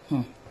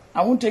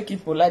 I won't take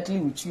it politely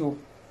with you.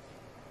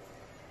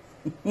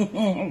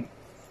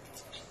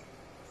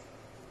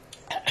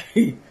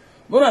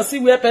 Wanna see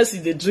where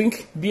person they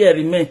drink beer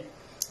remain.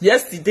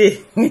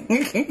 Yesterday,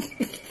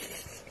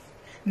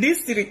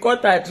 this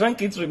 3/4 I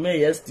drank it remain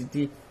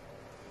yesterday.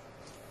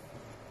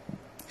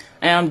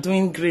 I am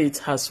doing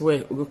great as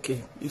well.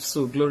 Okay, if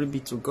so, glory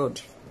be to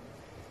God.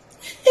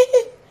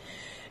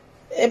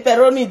 Hey,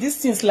 Peroni, this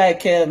thing's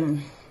like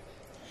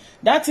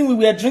that thing we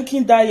were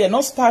drinking that year,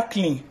 not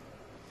sparkling.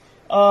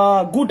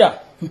 Gouda.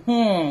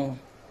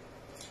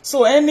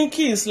 So any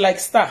key is like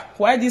Star.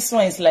 Why this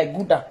one is like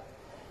Gouda?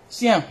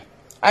 See,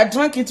 I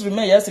drank it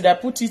remain yesterday. I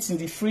put it in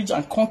the fridge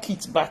and conk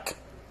it back.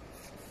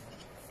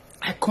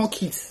 I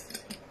conk it.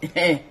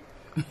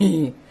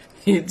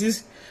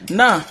 This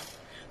now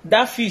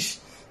that fish.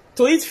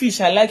 To eat fish,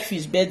 I like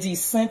fish, but the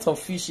scent of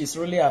fish is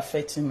really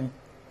affecting me.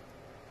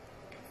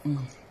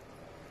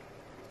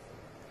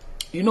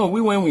 You know,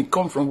 when we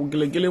come from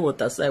Gilegele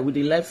water side, we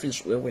dey like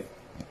fish well.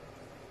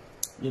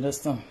 You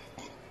understand?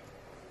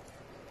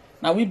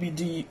 Now we be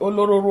the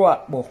Olororo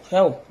Akpo.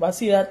 Hell, but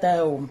see that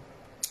time.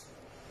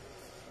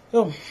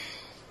 So,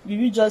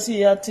 we just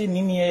see that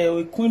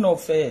in queen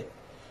of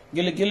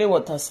Gilegele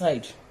water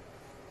side.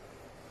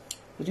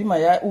 You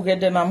my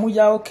ugede na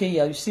muya okay,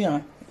 you see,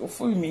 you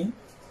feel me?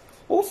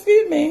 Who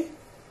feel me?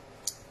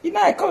 You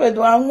know I covered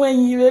one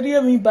when you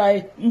hear me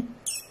by.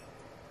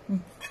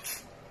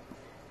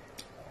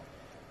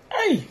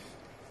 Hey,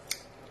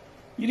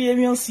 you hear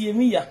me on see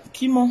me ya?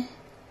 Kimo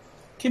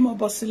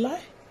Bosilai.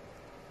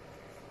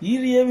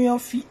 You hear me on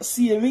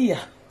see me ya?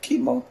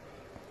 Kimo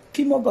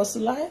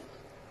Bosilai.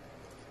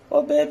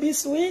 Oh baby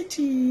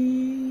sweetie.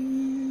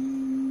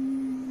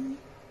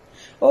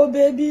 Oh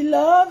baby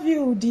love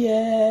you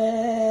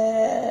dear.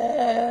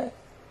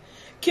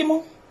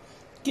 Kimo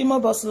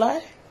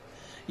Bosilai.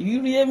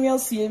 You hear me on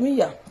see me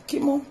ya?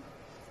 Kimo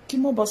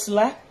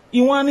Bosilai.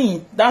 You want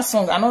it? That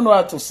song I don't know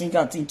how to sing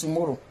until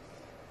tomorrow.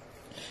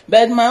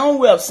 But my own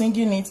way of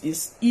singing it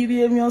is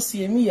Iriemio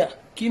Siemia,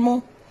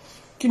 Kimo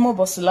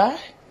Bosilai,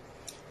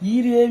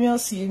 Iriemio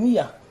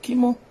Siemia,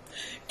 Kimo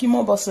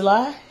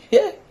Bosilai,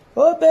 yeah.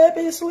 Oh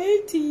baby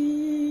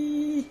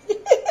sweetie,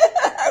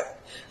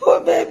 oh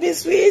baby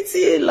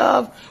sweetie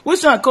love.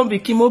 Which one can be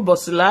Kimo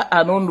Bosilai?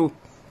 I don't know.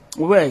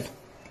 Well,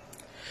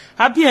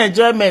 happy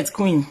enjoyment,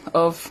 queen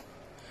of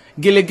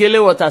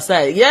Gilegele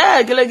Waterside.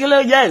 Yeah,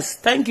 Gilegele, yes.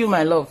 Thank you,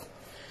 my love.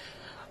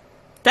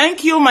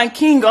 Thank you, my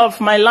king of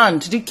my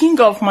land, the king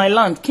of my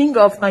land, king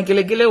of my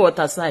Gilegele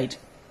Waterside.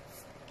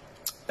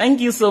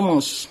 Thank you so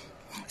much.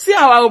 See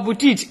our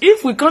opposite.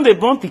 If we can't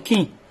born the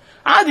king,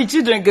 how the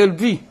children will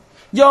be?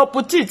 Your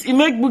opposite, it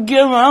make boogie,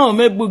 I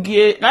make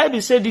boogie. Like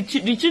we say, the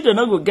children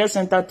not go get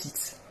center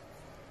teeth.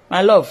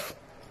 My love.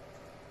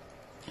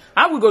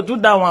 How we go do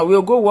that one?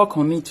 We'll go work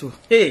on it too.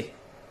 Hey,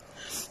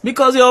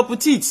 because your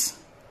opposite,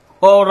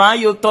 or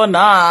you turn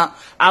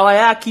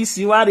our kiss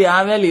you are the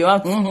family.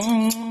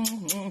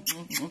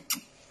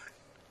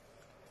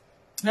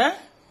 Eh?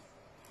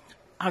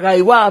 I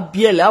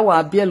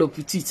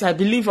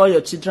believe all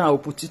your children are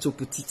petite.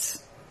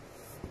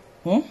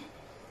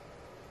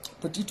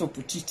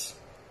 Petite.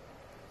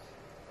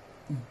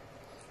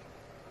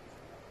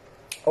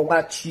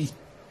 Owachi.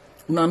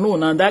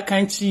 No, that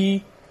kind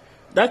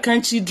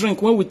of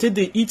drink when we take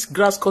the eat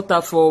grass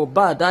cutter for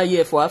bar that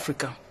year for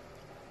Africa.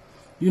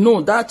 You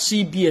know that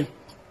chi beer.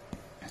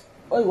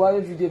 Oh, you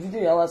have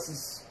video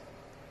hours.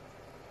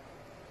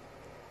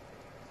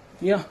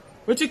 Yeah.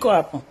 What you call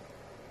happen?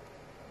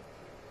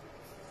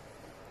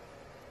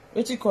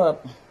 If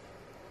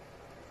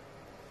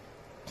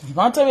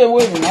I tell you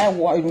where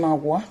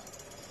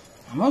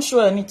I'm not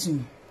sure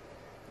anything.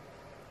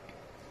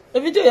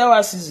 Every day I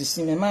was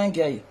in the mind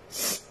guy.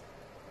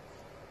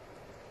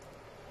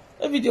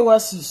 Every day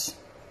was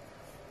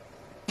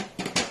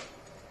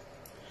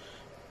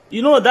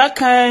you know that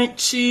kind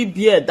chi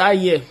beer that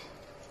year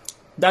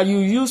that you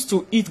used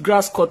to eat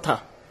grass cutter.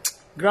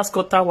 Grass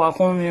cutter was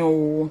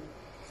home.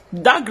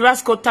 That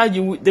grass cutter,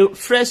 the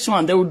fresh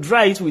one, they will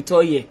dry it with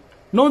oil.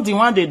 Not the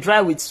one they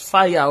dry with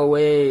fire or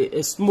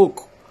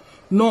smoke.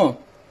 No.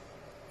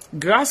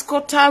 Grass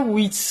cutter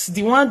with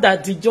the one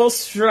that they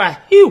just fry.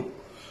 Ew.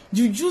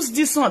 You use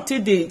this one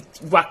till they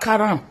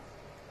wakaram.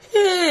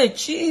 Hey,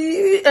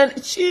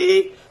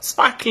 chi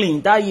sparkling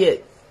that year.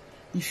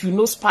 If you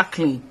know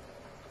sparkling.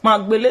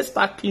 Magbele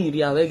sparkling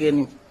ria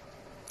again.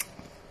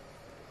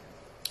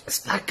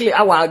 Sparkling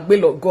our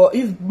agbelo go.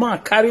 If man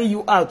carry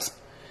you out,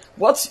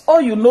 what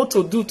all you know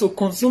to do to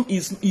consume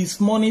is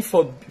money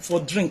for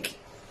drink.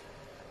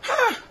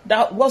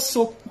 That was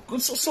so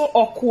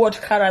awkward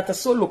character,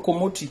 so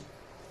locomotive.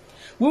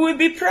 We will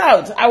be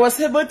proud. I was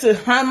able to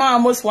hammer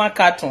almost 1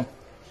 carton.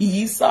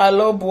 He's a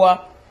low boy.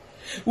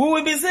 We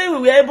will be saying we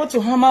were able to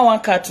hammer 1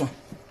 carton.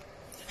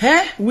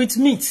 With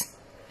meat.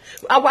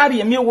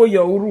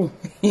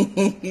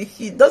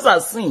 Those are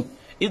sin.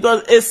 It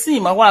was a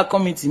sin, my wife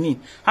coming to me.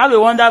 Have a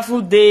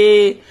wonderful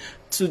day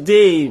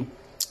today.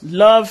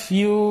 Love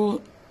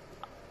you.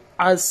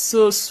 Are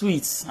so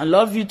sweet. I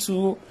love you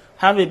too.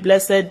 Have a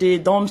blessed day.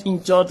 Don't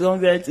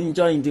get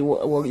enjoy in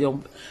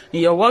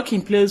your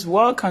working place.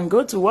 Work and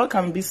go to work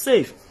and be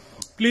safe.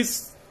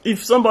 Please,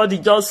 if somebody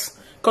just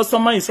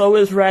customer is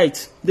always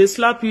right, they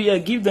slap you here,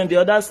 give them the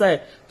other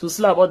side to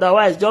slap.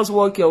 Otherwise, just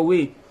walk your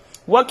way.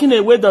 Walking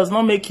away does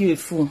not make you a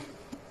fool.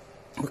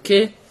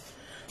 Okay?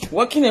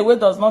 Walking away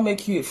does not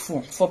make you a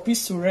fool. For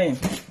peace to reign.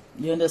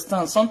 You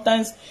understand?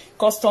 Sometimes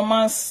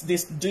customers,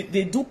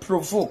 they do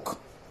provoke.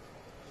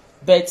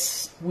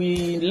 But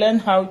we learn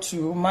how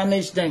to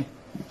manage them.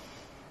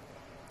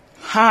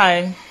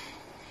 Hi.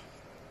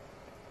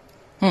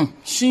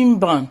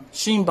 Shimban.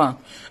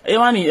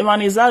 Evan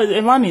is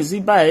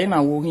iba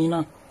na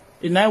wohina.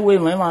 Ina we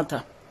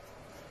mata.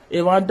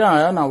 Evan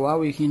da na wa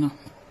we hina.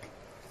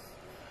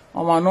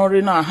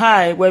 Omanori na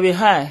hi, where we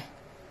hi.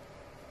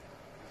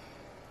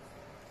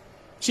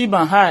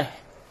 Shimban hi.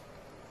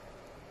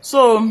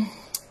 So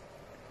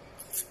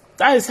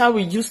that is how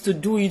we used to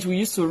do it. We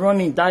used to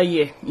run it that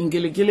year in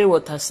Gelegele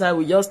Waterside.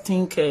 We just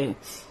think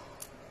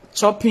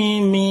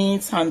chopping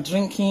meat and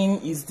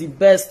drinking is the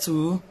best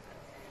too.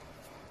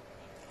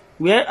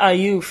 Where are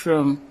you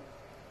from?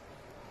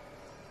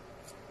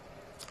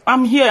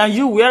 I'm here. And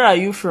you, where are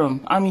you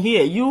from? I'm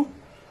here. You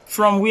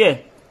from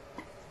where?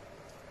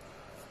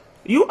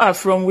 You are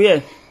from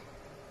where?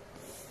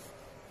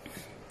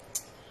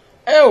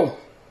 Oh.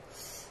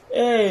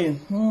 Hey.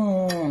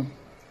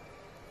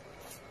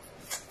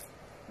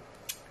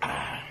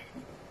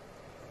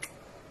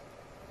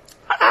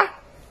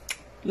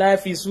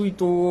 Life is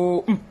sweet,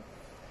 oh,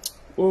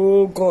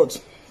 oh God.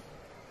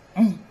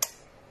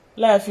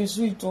 Life is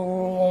sweet,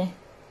 oh.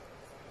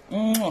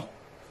 Huh?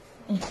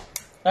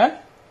 Are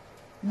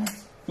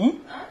you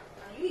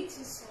eating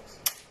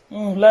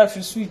something? Life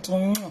is sweet,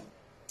 oh.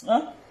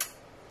 Huh?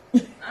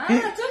 I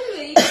told you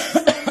to eat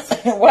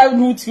something. Why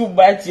don't you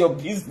bite your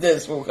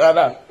business,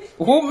 Okada?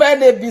 Who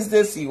made a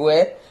business you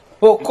were?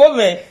 Oh, come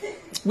here.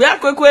 We are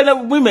quick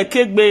we make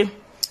cake, babe.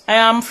 I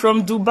am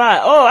from Dubai.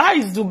 Oh, how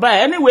is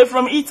Dubai? Anyway,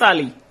 from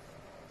Italy.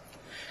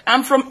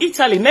 I'm from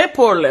Italy,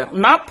 Naples.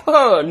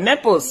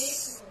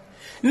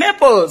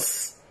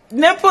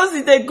 Naples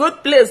is a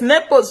good place.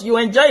 Naples, you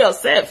enjoy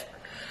yourself.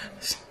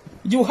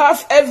 You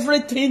have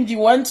everything you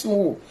want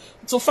to.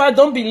 So far,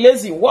 don't be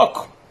lazy.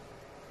 Work.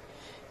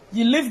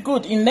 You live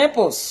good in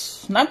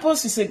Naples.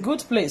 Naples is a good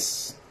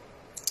place.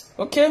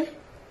 Okay?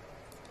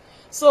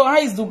 So, how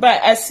is Dubai?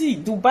 I see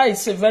Dubai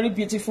is a very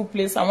beautiful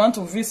place. I want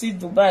to visit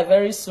Dubai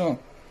very soon.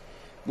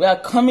 We are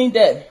coming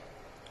there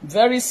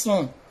very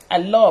soon. I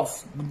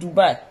love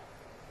Dubai.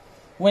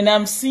 When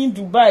I'm seeing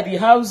Dubai, the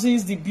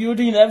houses, the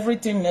building,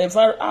 everything, I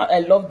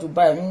love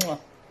Dubai.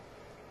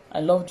 I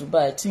love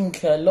Dubai. I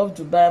think I love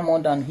Dubai more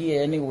than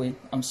here anyway.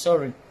 I'm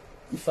sorry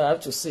if I have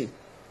to say.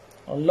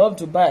 I love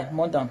Dubai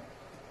more than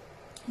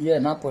here,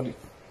 Napoli.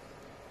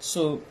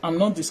 So I'm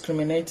not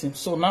discriminating.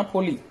 So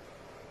Napoli.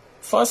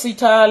 First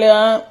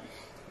Italia.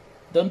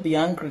 Don't be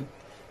angry.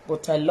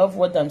 But I love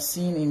what I'm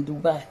seeing in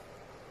Dubai.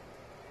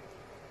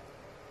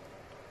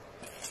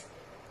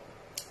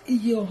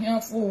 Yo,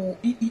 for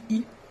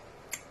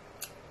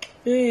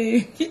hey,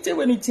 hit it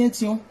when it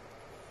ain't you.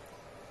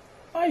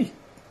 Aïe.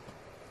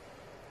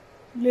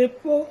 Les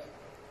pots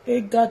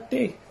est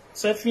gâté.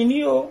 C'est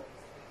fini, oh.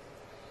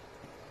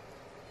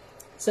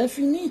 C'est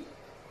fini.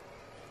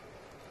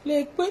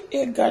 Les pots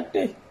est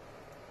gâté.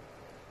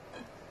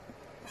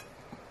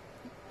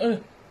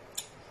 It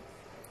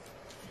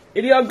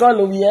your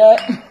girl over here.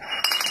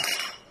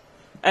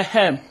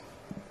 Ahem.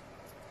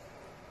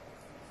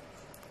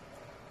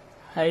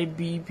 Hi,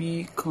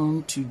 BB,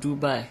 come to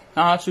Dubai.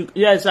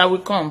 Yes, I will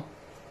come.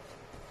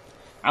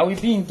 I will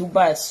be in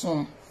Dubai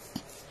soon.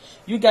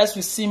 You guys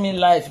will see me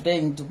live there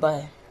in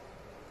Dubai.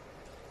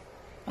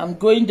 I'm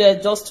going there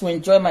just to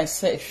enjoy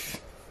myself.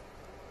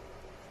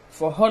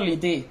 For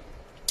holiday.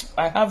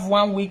 I have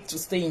 1 week to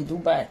stay in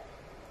Dubai.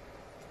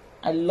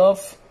 I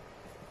love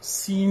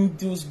seeing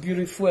those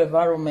beautiful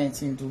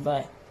environments in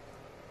Dubai.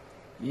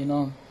 You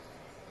know,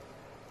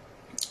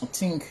 I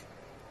think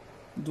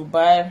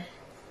Dubai,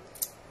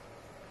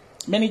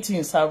 many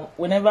things have,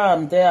 whenever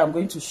I'm there, I'm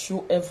going to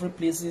show every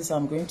places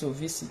I'm going to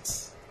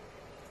visit.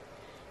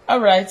 All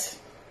right,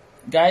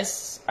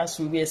 guys, as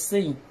we were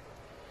saying,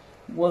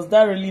 was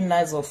that really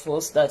nice of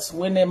us that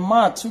when a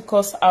man took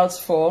us out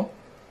for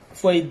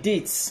a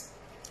date,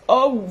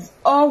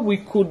 all we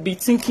could be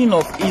thinking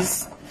of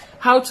is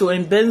how to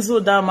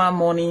embezzle that man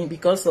money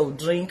because of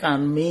drink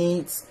and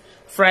meat,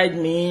 fried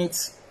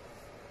meat,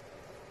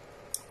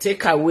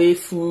 take away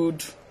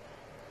food.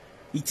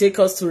 He take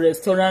us to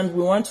restaurant.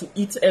 We want to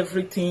eat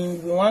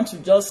everything. We want to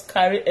just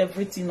carry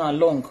everything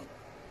along.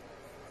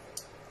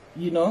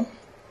 You know?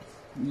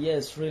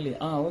 Yes, really.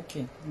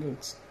 Okay, good.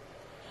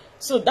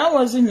 So that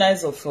wasn't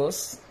nice of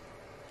us.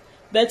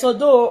 But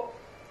although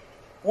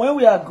when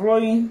we are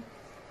growing,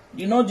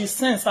 you know, the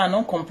sense are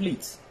not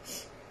complete.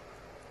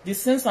 The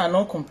sense are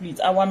not complete.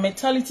 Our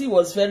mentality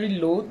was very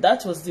low.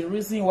 That was the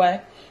reason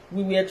why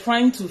we were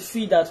trying to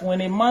feel that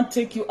when a man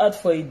take you out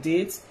for a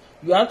date,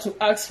 you have to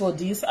ask for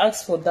this,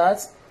 ask for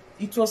that.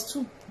 It was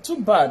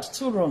too bad,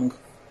 too wrong.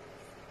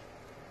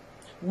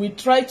 We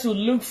tried to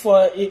look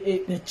for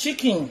a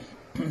chicken,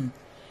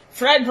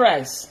 fried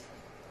rice.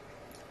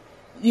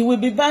 You will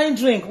be buying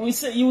drink. We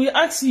say, you will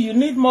ask you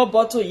need more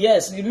bottle?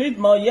 Yes. You need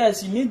more?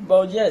 Yes. You need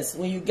more? Yes.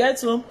 When you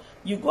get home,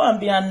 you go and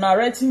be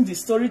narrating the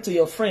story to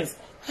your friends.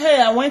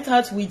 Hey, I went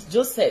out with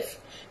Joseph.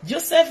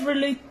 Joseph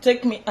really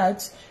take me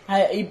out.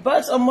 He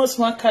bought almost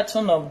 1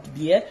 carton of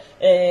beer,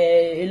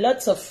 a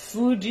lot of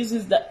food. This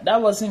is that.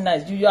 That wasn't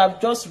nice. You have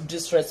just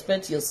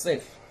disrespect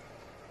yourself.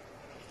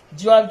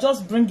 You have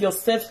just bring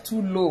yourself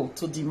too low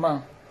to the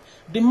man.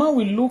 The man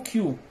will look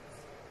you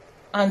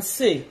and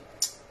say,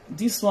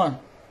 this one,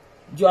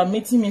 you are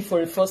meeting me for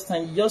the first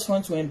time. You just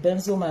want to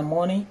embezzle my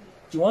money.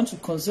 You want to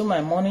consume my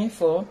money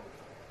for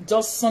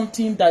just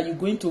something that you're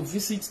going to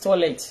visit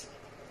toilet.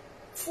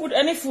 Food,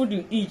 any food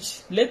you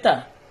eat,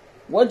 later,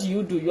 what do?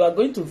 You are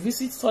going to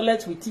visit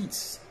toilet with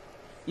it.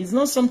 It's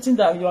not something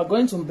that you are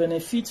going to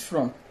benefit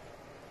from.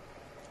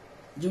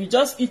 You will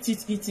just eat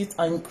it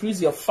and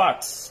increase your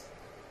fats,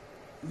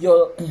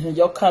 your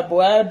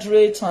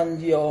carbohydrate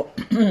and your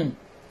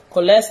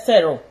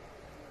cholesterol.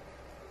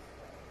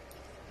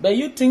 But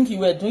you think you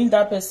were doing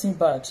that person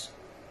bad.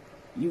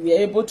 You were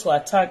able to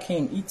attack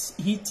him,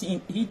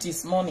 eat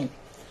his money.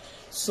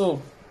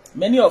 So,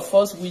 many of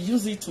us, we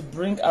use it to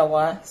bring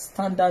our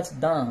standards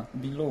down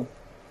below.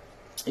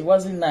 It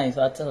wasn't nice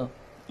at all.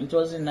 It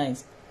wasn't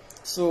nice.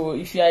 So,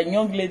 if you are a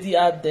young lady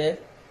out there,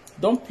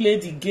 don't play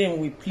the game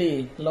we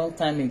played a long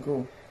time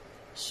ago.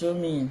 Show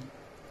me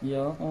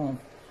your home.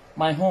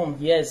 My home,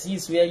 yes,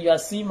 this is where you are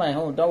seeing my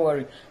home. Don't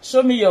worry.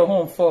 Show me your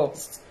home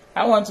first.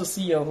 I want to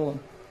see your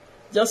home.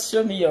 Just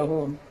show me your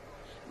home.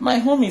 My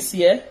home is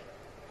here.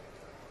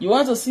 You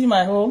want to see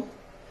my home?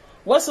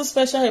 What's so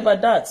special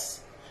about that?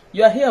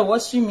 You are here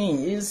watching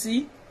me. You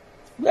see?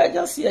 We are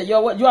just here. You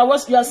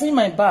are seeing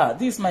my bar.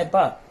 This is my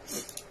bar.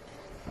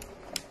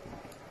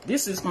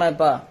 This is my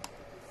bar.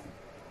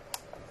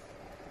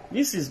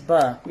 This is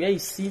bar. Where you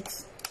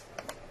sit.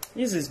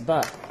 This is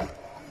bar.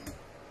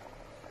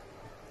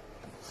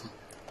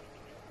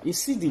 You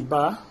see the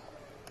bar?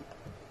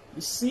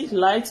 You see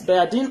light, but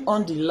I didn't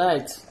on the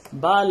light.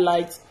 Bar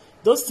light.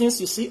 Those things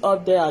you see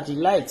up there are the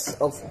lights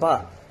of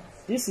bar.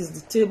 This is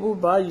the table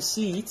bar. You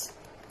see it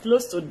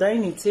close to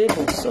dining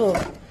table. So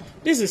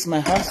this is my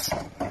house.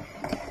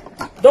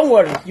 Don't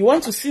worry. You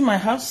want to see my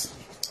house?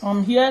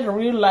 I'm here,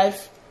 real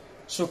life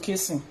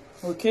showcasing.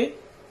 Okay?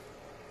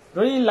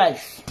 Real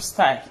life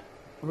style.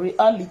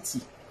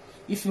 Reality.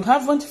 If you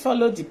haven't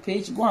followed the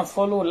page, go and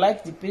follow.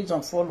 Like the page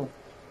and follow.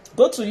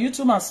 Go to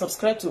YouTube and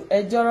subscribe to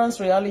Endurance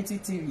Reality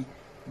TV.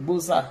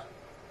 Boza.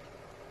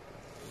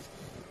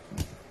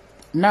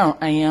 Now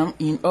I am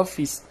in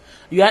office.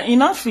 You are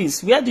in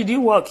office. Where did you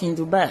work in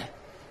Dubai?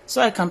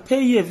 So I can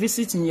pay you a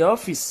visit in your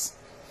office.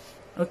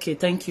 Okay,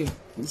 thank you.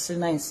 It's so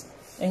nice.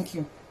 Thank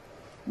you.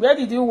 Where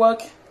did you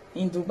work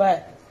in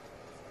Dubai?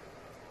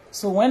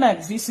 So when I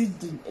visit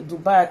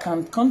Dubai, I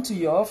can come to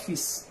your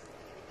office.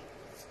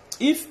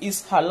 If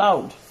it's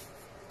allowed.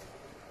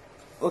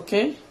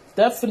 Okay?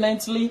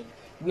 Definitely,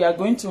 we are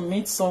going to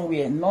meet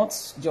somewhere,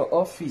 not your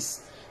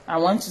office. I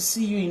want to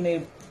see you in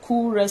a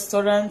cool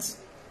restaurant.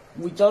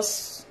 We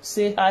just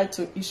say hi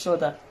to each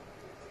other,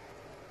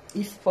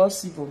 if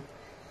possible.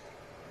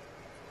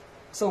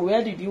 So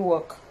where did you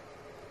work?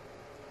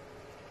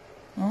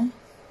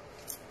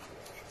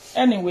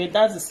 Anyway,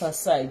 that is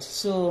aside.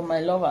 So my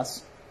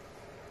lovers,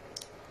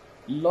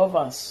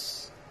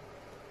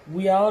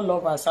 we are all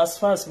lovers as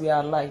far as we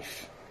are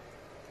alive.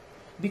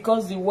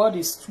 Because the world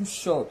is too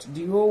short.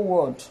 The whole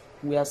world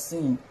we are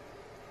seeing.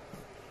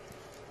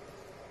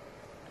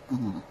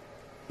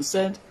 He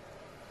said,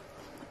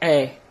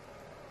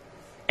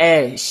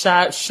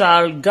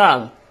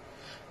 Shalgal.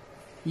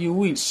 You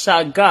will.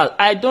 Shalgal.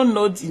 I don't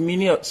know the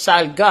meaning of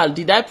Shalgal.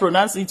 Did I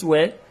pronounce it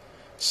well?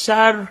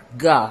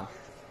 Shalgal.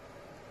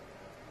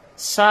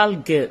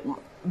 Shalgal.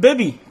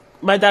 Baby,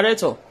 my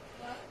director.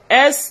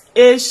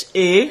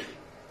 S-H-A-R-O-J-A-H.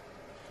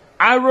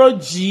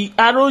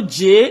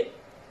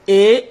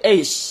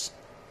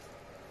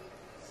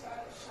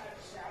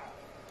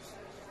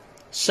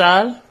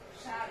 Shalja.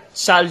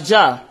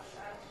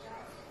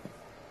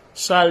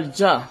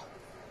 Shalja.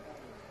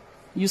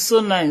 You're so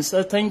nice.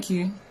 Thank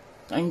you.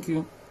 Thank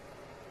you.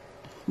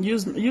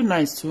 You're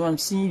nice too. I'm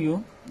seeing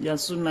you. You're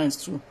so nice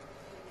too.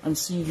 I'm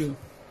seeing you.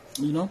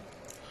 You know.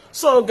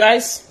 So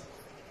guys,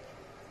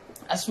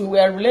 as we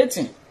were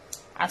relating,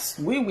 as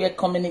we were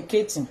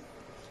communicating,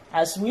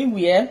 as we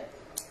were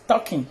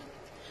talking,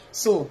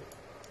 so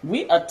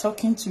we are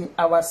talking to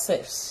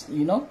ourselves,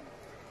 you know.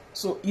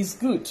 So it's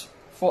good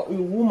for a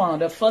woman,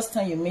 the first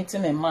time you're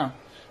meeting a man,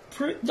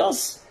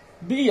 just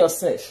be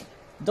yourself.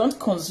 Don't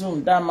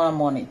consume that man's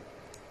money.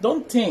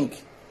 Don't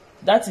think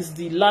that is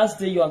the last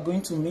day you are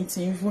going to meet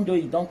him, even though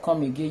you don't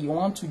come again. You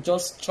want to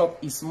just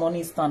chop his money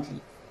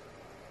instantly.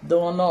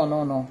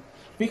 No.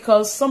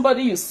 Because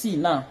somebody you see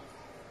now,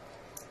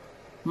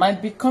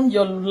 might become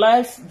your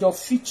life, your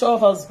future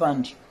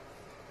husband.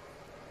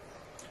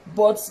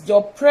 But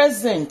your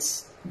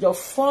present, your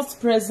first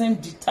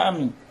present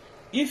determine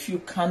if you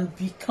can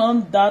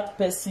become that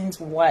person's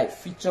wife,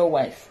 future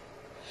wife.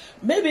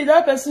 Maybe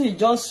that person is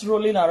just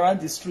rolling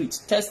around the street,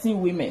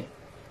 testing women,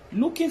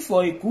 looking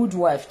for a good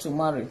wife to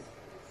marry,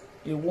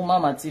 a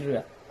woman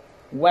material,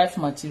 wife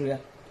material.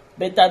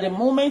 But at the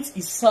moment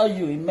he saw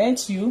you, he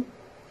met you,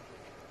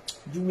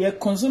 you were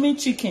consuming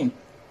chicken.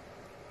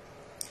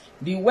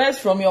 The words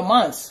from your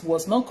mouth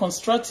was not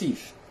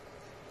constructive.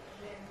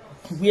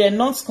 We are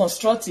not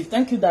constructive.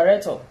 Thank you,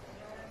 director.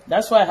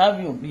 That's why I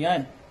have you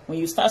behind. When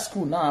you start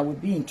school now, I will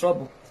be in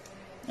trouble.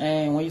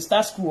 And when you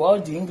start school, all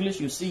the English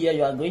you see here,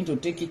 you are going to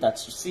take it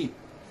as you see.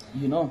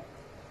 You know.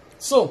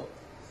 So,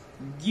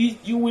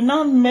 you will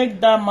not make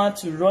that man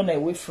to run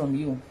away from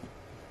you.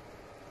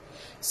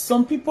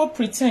 Some people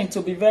pretend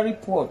to be very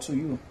poor to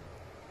you.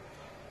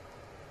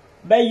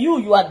 But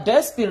you are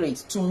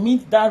desperate to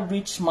meet that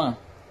rich man.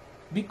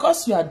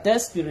 Because you are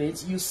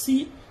desperate, you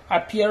see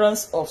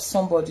appearance of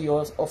somebody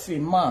or of a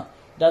man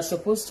that's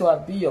supposed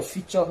to be your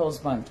future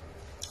husband.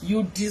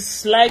 You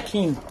dislike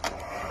him.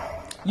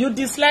 You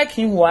dislike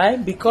him. Why?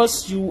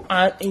 Because you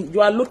are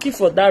looking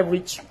for that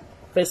rich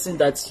person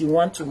that you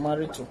want to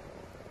marry to.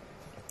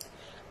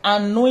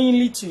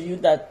 Unknowingly to you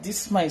that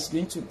this man is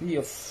going to be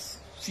your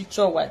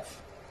future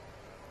wife.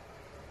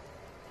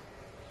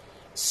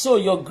 So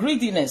your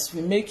greediness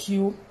will make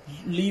you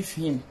leave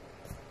him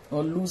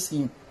or lose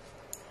him.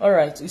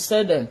 Alright, you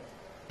said that.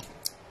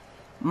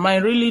 My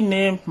really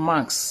name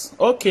Max.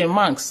 Okay,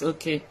 Max.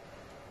 Okay.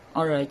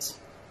 Alright.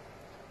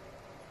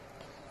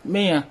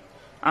 Mia,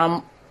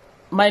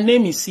 my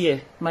name is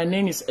here. My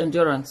name is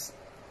Endurance.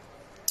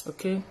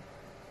 Okay.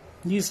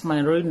 This is my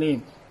real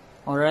name.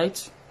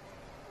 Alright.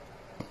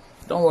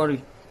 Don't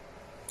worry.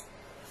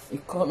 You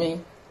call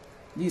me.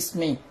 This is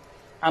me.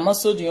 I'm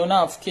also the owner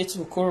of Kate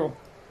Okoro.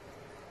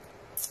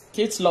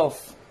 Kate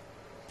Love.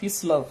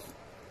 Peace Love.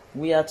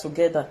 We are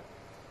together.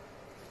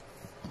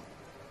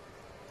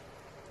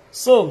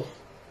 So,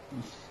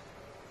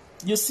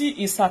 you see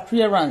his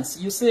appearance.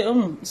 You say,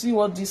 see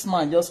what this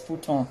man just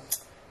put on.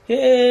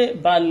 Hey,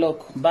 bad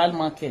luck, bad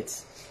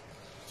market.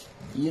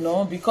 You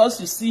know, because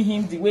you see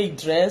him the way he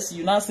dressed,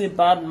 you now say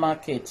bad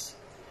market,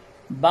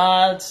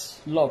 bad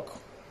luck.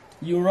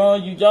 You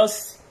run, you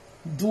just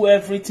do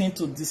everything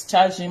to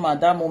discharge him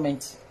at that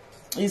moment.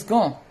 He's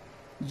gone.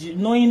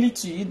 Knowingly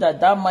to you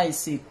that man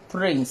is a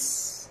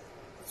prince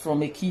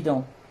from a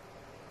kingdom.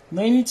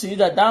 Knowingly to you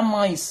that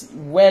man is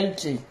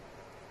wealthy.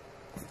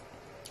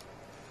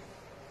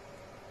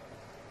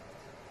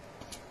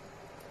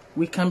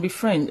 We can be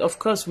friends. Of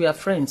course, we are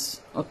friends.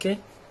 Okay?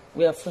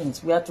 We are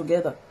friends. We are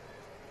together.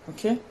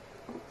 Okay?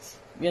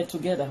 We are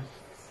together.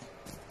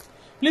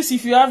 Please,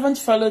 if you haven't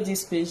followed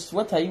this page,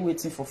 what are you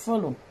waiting for?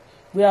 Follow.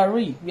 We are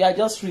real. We are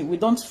just real. We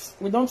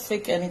don't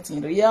fake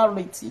anything.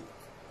 Reality.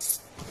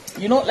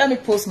 You know, let me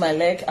pose my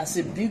leg. As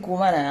a big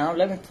woman I am,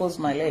 let me pose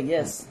my leg.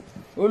 Yes.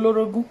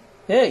 Olorogu.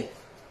 Hey.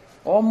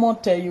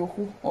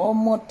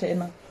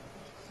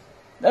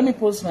 Let me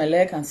pose my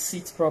leg and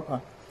sit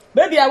proper.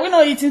 Baby, are we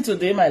not eating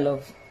today, my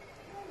love?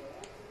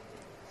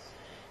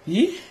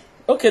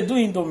 Okay, do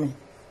Indomie.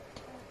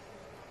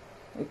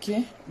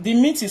 Okay. The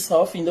meat is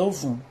off in the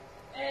oven.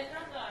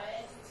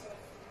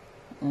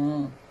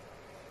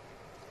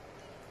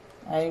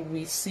 I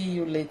will see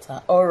you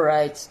later.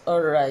 Alright.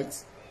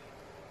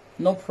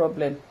 No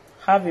problem.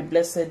 Have a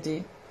blessed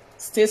day.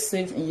 Stay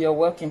safe in your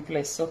working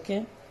place,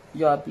 okay?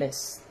 You are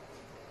blessed.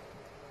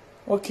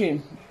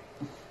 Okay.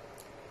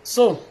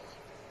 So,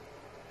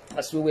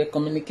 as we were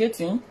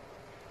communicating,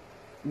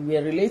 we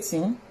were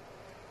relating,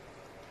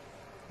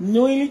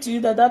 knowing to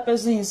you that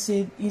person is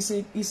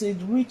a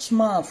rich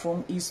man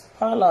from his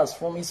palace,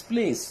 from his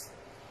place.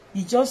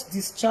 He just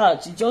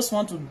discharged. He just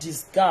want to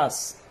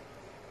disguise,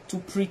 to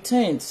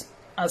pretend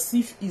as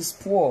if he's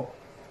poor.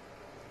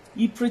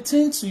 He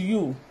pretends to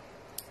you,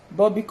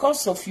 but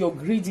because of your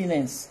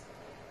greediness,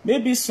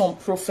 maybe some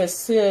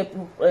pastor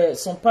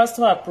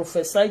have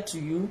prophesied to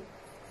you,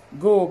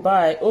 go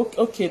bye.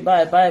 Okay,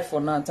 bye for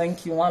now.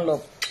 Thank you, one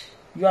love.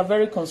 You are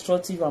very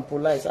constructive and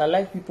polite. I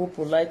like people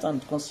polite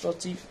and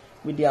constructive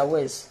with their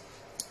words.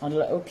 And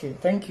like, okay,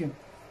 thank you.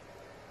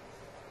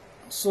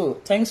 So,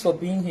 thanks for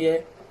being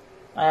here.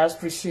 I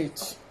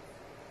appreciate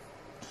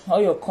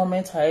all your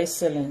comments are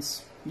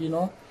excellent. You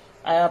know,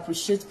 I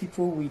appreciate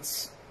people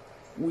with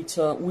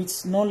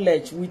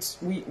knowledge,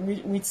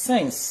 with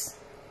sense.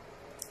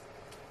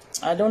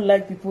 I don't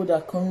like people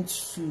that come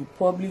to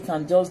public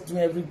and just do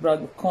every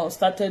brag.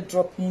 Started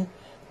dropping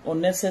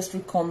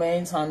unnecessary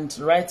comments and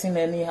writing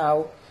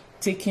anyhow,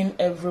 taking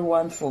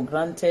everyone for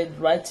granted,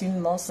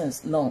 writing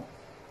nonsense. No,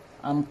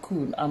 I'm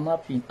cool, I'm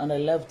happy, and I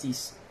love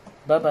this.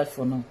 Bye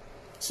for now.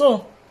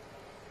 So,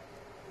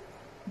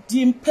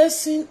 the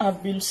person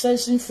I've been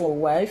searching for a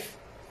wife,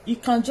 he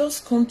can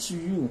just come to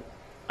you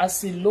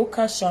as a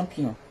local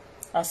champion,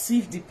 as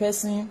if the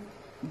person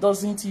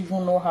doesn't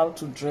even know how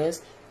to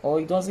dress, or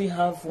he doesn't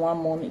have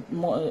money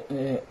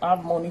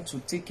to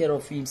take care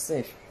of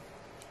himself.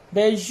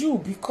 But you,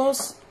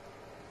 because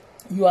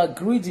You are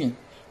greedy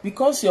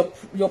because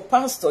your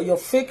pastor, your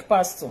fake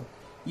pastor,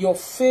 your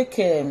fake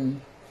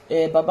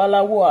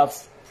babalawo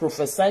have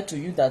prophesied to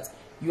you that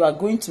you are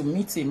going to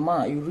meet a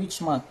man, a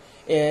rich man.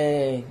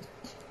 A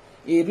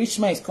rich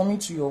man is coming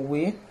to your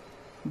way.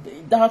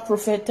 That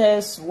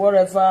prophetess,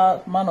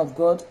 whatever man of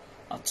God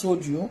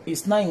told you,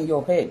 is now in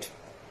your head.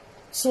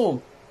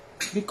 So,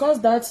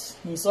 because that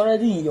is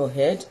already in your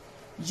head,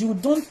 you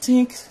don't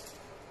think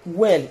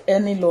well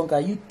any longer.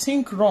 You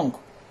think wrong.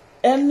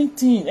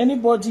 Anything,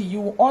 anybody,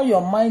 all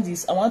your mind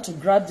is, I want to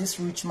grab this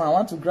rich man. I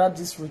want to grab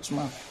this rich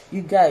man.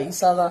 You guy,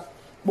 Isaga,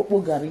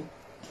 Bopogari,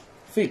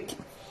 fake.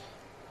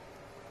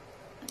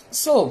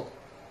 So,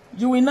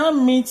 you will now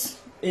meet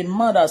a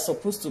man that's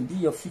supposed to be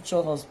your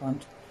future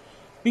husband.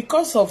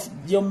 Because of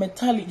your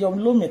mentality, your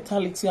low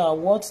mentality,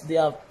 and what they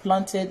have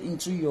planted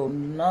into your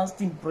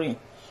nasty brain,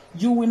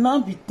 you will now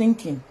be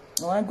thinking,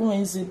 oh, I'm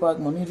going to say back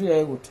money,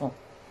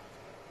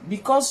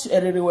 because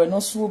were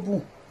not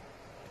so.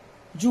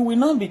 You will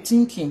not be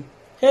thinking,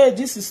 hey,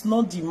 this is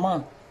not the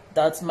man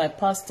that my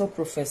pastor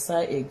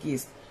prophesied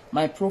against,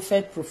 my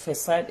prophet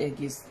prophesied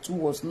against.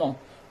 Towards no,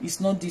 it's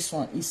not this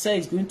one. He said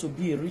he's going to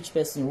be a rich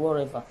person,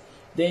 whatever.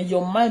 Then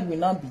your mind will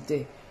not be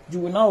there. You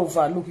will not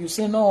overlook. You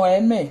say, no,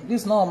 amen.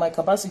 This is not my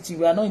capacity.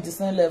 We are not in the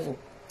same level.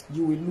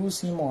 You will lose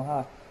him or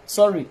her.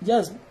 Sorry,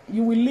 yes,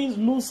 you will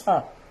lose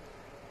her.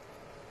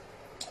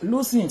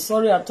 Lose him.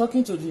 Sorry, I'm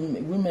talking to the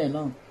women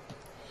now.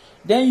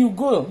 Then you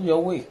go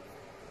your way.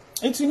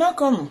 It will not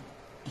come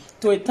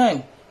to a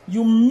time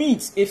you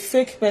meet a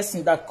fake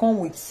person that come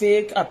with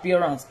fake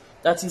appearance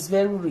that is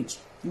very rich.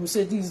 You will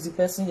say, this is the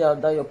person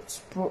that your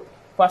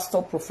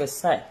pastor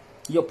prophesied,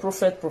 your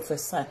prophet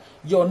prophesied,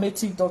 your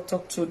native doctor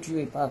told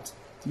you about.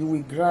 You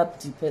will grab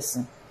the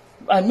person.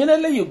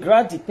 Immediately you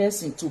grab the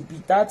person to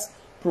be that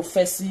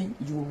prophecy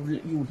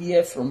you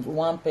hear from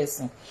one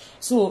person.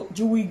 So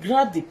you will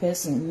grab the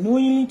person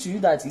knowing to you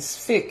that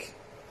it's fake.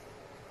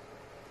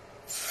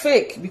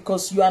 Fake,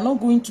 because you are not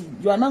going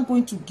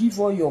to give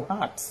all your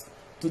heart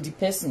to the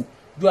person.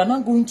 You are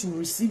not going to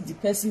receive the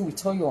person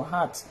with all your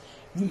heart.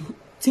 You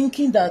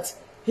thinking that,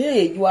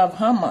 hey, you have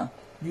hammer,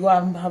 you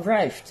have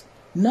arrived.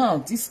 Now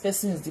this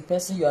person is the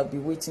person you have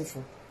been waiting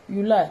for.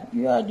 You lie.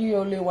 You are the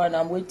only one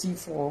I'm waiting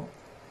for.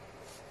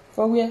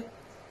 For where?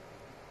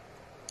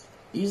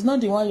 He's not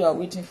the one you are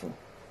waiting for.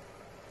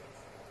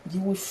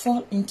 You will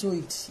fall into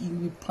it. He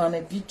will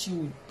beat you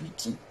with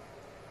beating.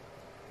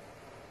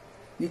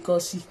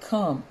 Because he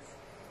come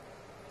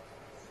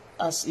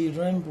as a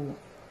rainbow.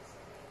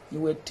 You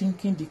were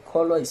thinking the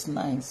color is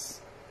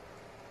nice.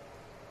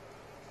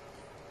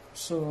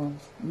 So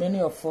many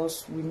of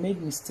us, we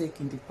made mistake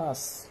in the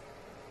past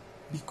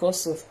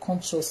because of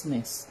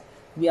consciousness.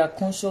 We are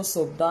conscious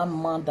of that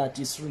man that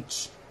is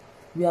rich.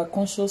 We are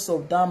conscious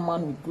of that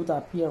man with good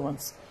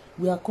appearance.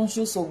 We are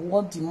conscious of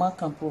what the man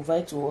can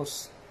provide to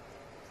us.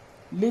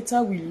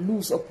 Later we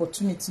lose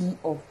opportunity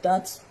of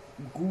that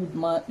good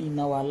man in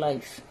our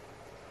life.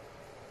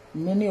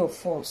 Many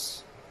of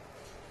us.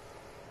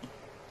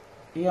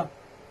 Yeah.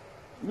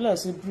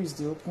 Let's say breeze,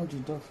 they open the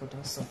door for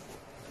that side.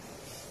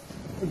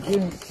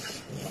 Again,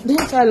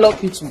 didn't I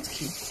lock it with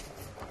key?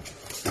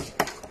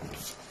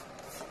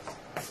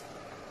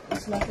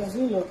 It's like I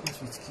didn't lock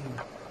it with key.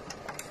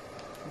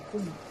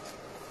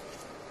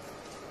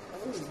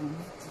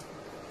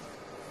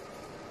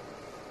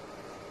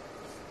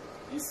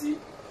 You see,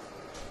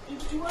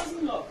 it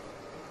wasn't locked.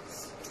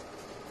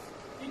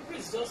 The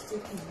breeze just took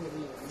it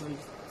very well.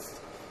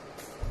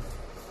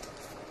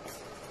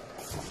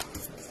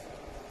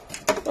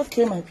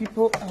 Okay, my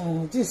people,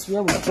 this is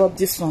where we drop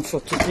this one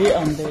for today,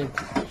 and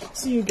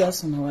see you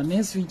guys in our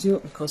next video,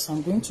 because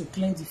I'm going to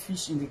clean the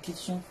fish in the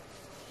kitchen.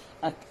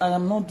 I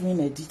am not doing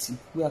editing.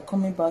 We are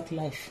coming back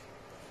live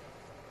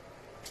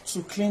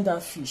to clean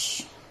that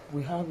fish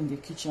we have in the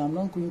kitchen. I'm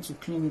not going to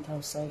clean it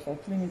outside. If I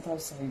clean it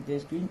outside,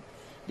 there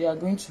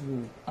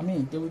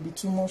will be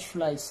too much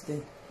flies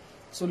there.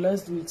 So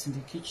let's do it in the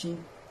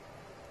kitchen,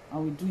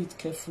 and we do it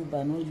careful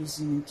by not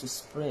using it to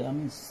spray.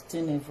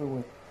 Stain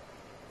everywhere.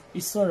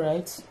 It's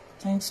alright.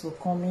 Thanks for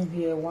coming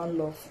here. One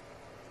love.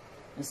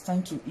 It's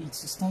time to eat.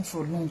 It's time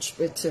for lunch.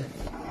 Better.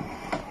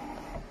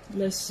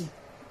 Let's see.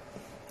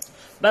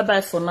 Bye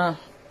bye for now.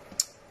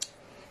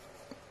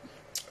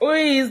 Who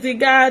is the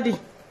daddy?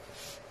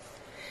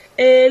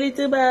 A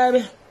little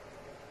baby.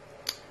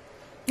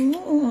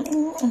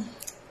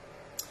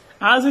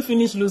 I hasn't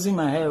finished losing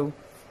my hair.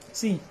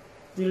 See,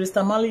 the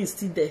Ristamali is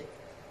still there.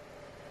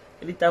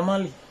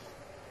 Ristamali.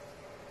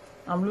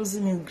 I'm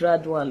losing it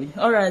gradually.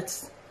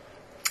 Alright.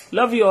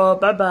 Love you all.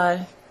 Bye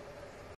bye.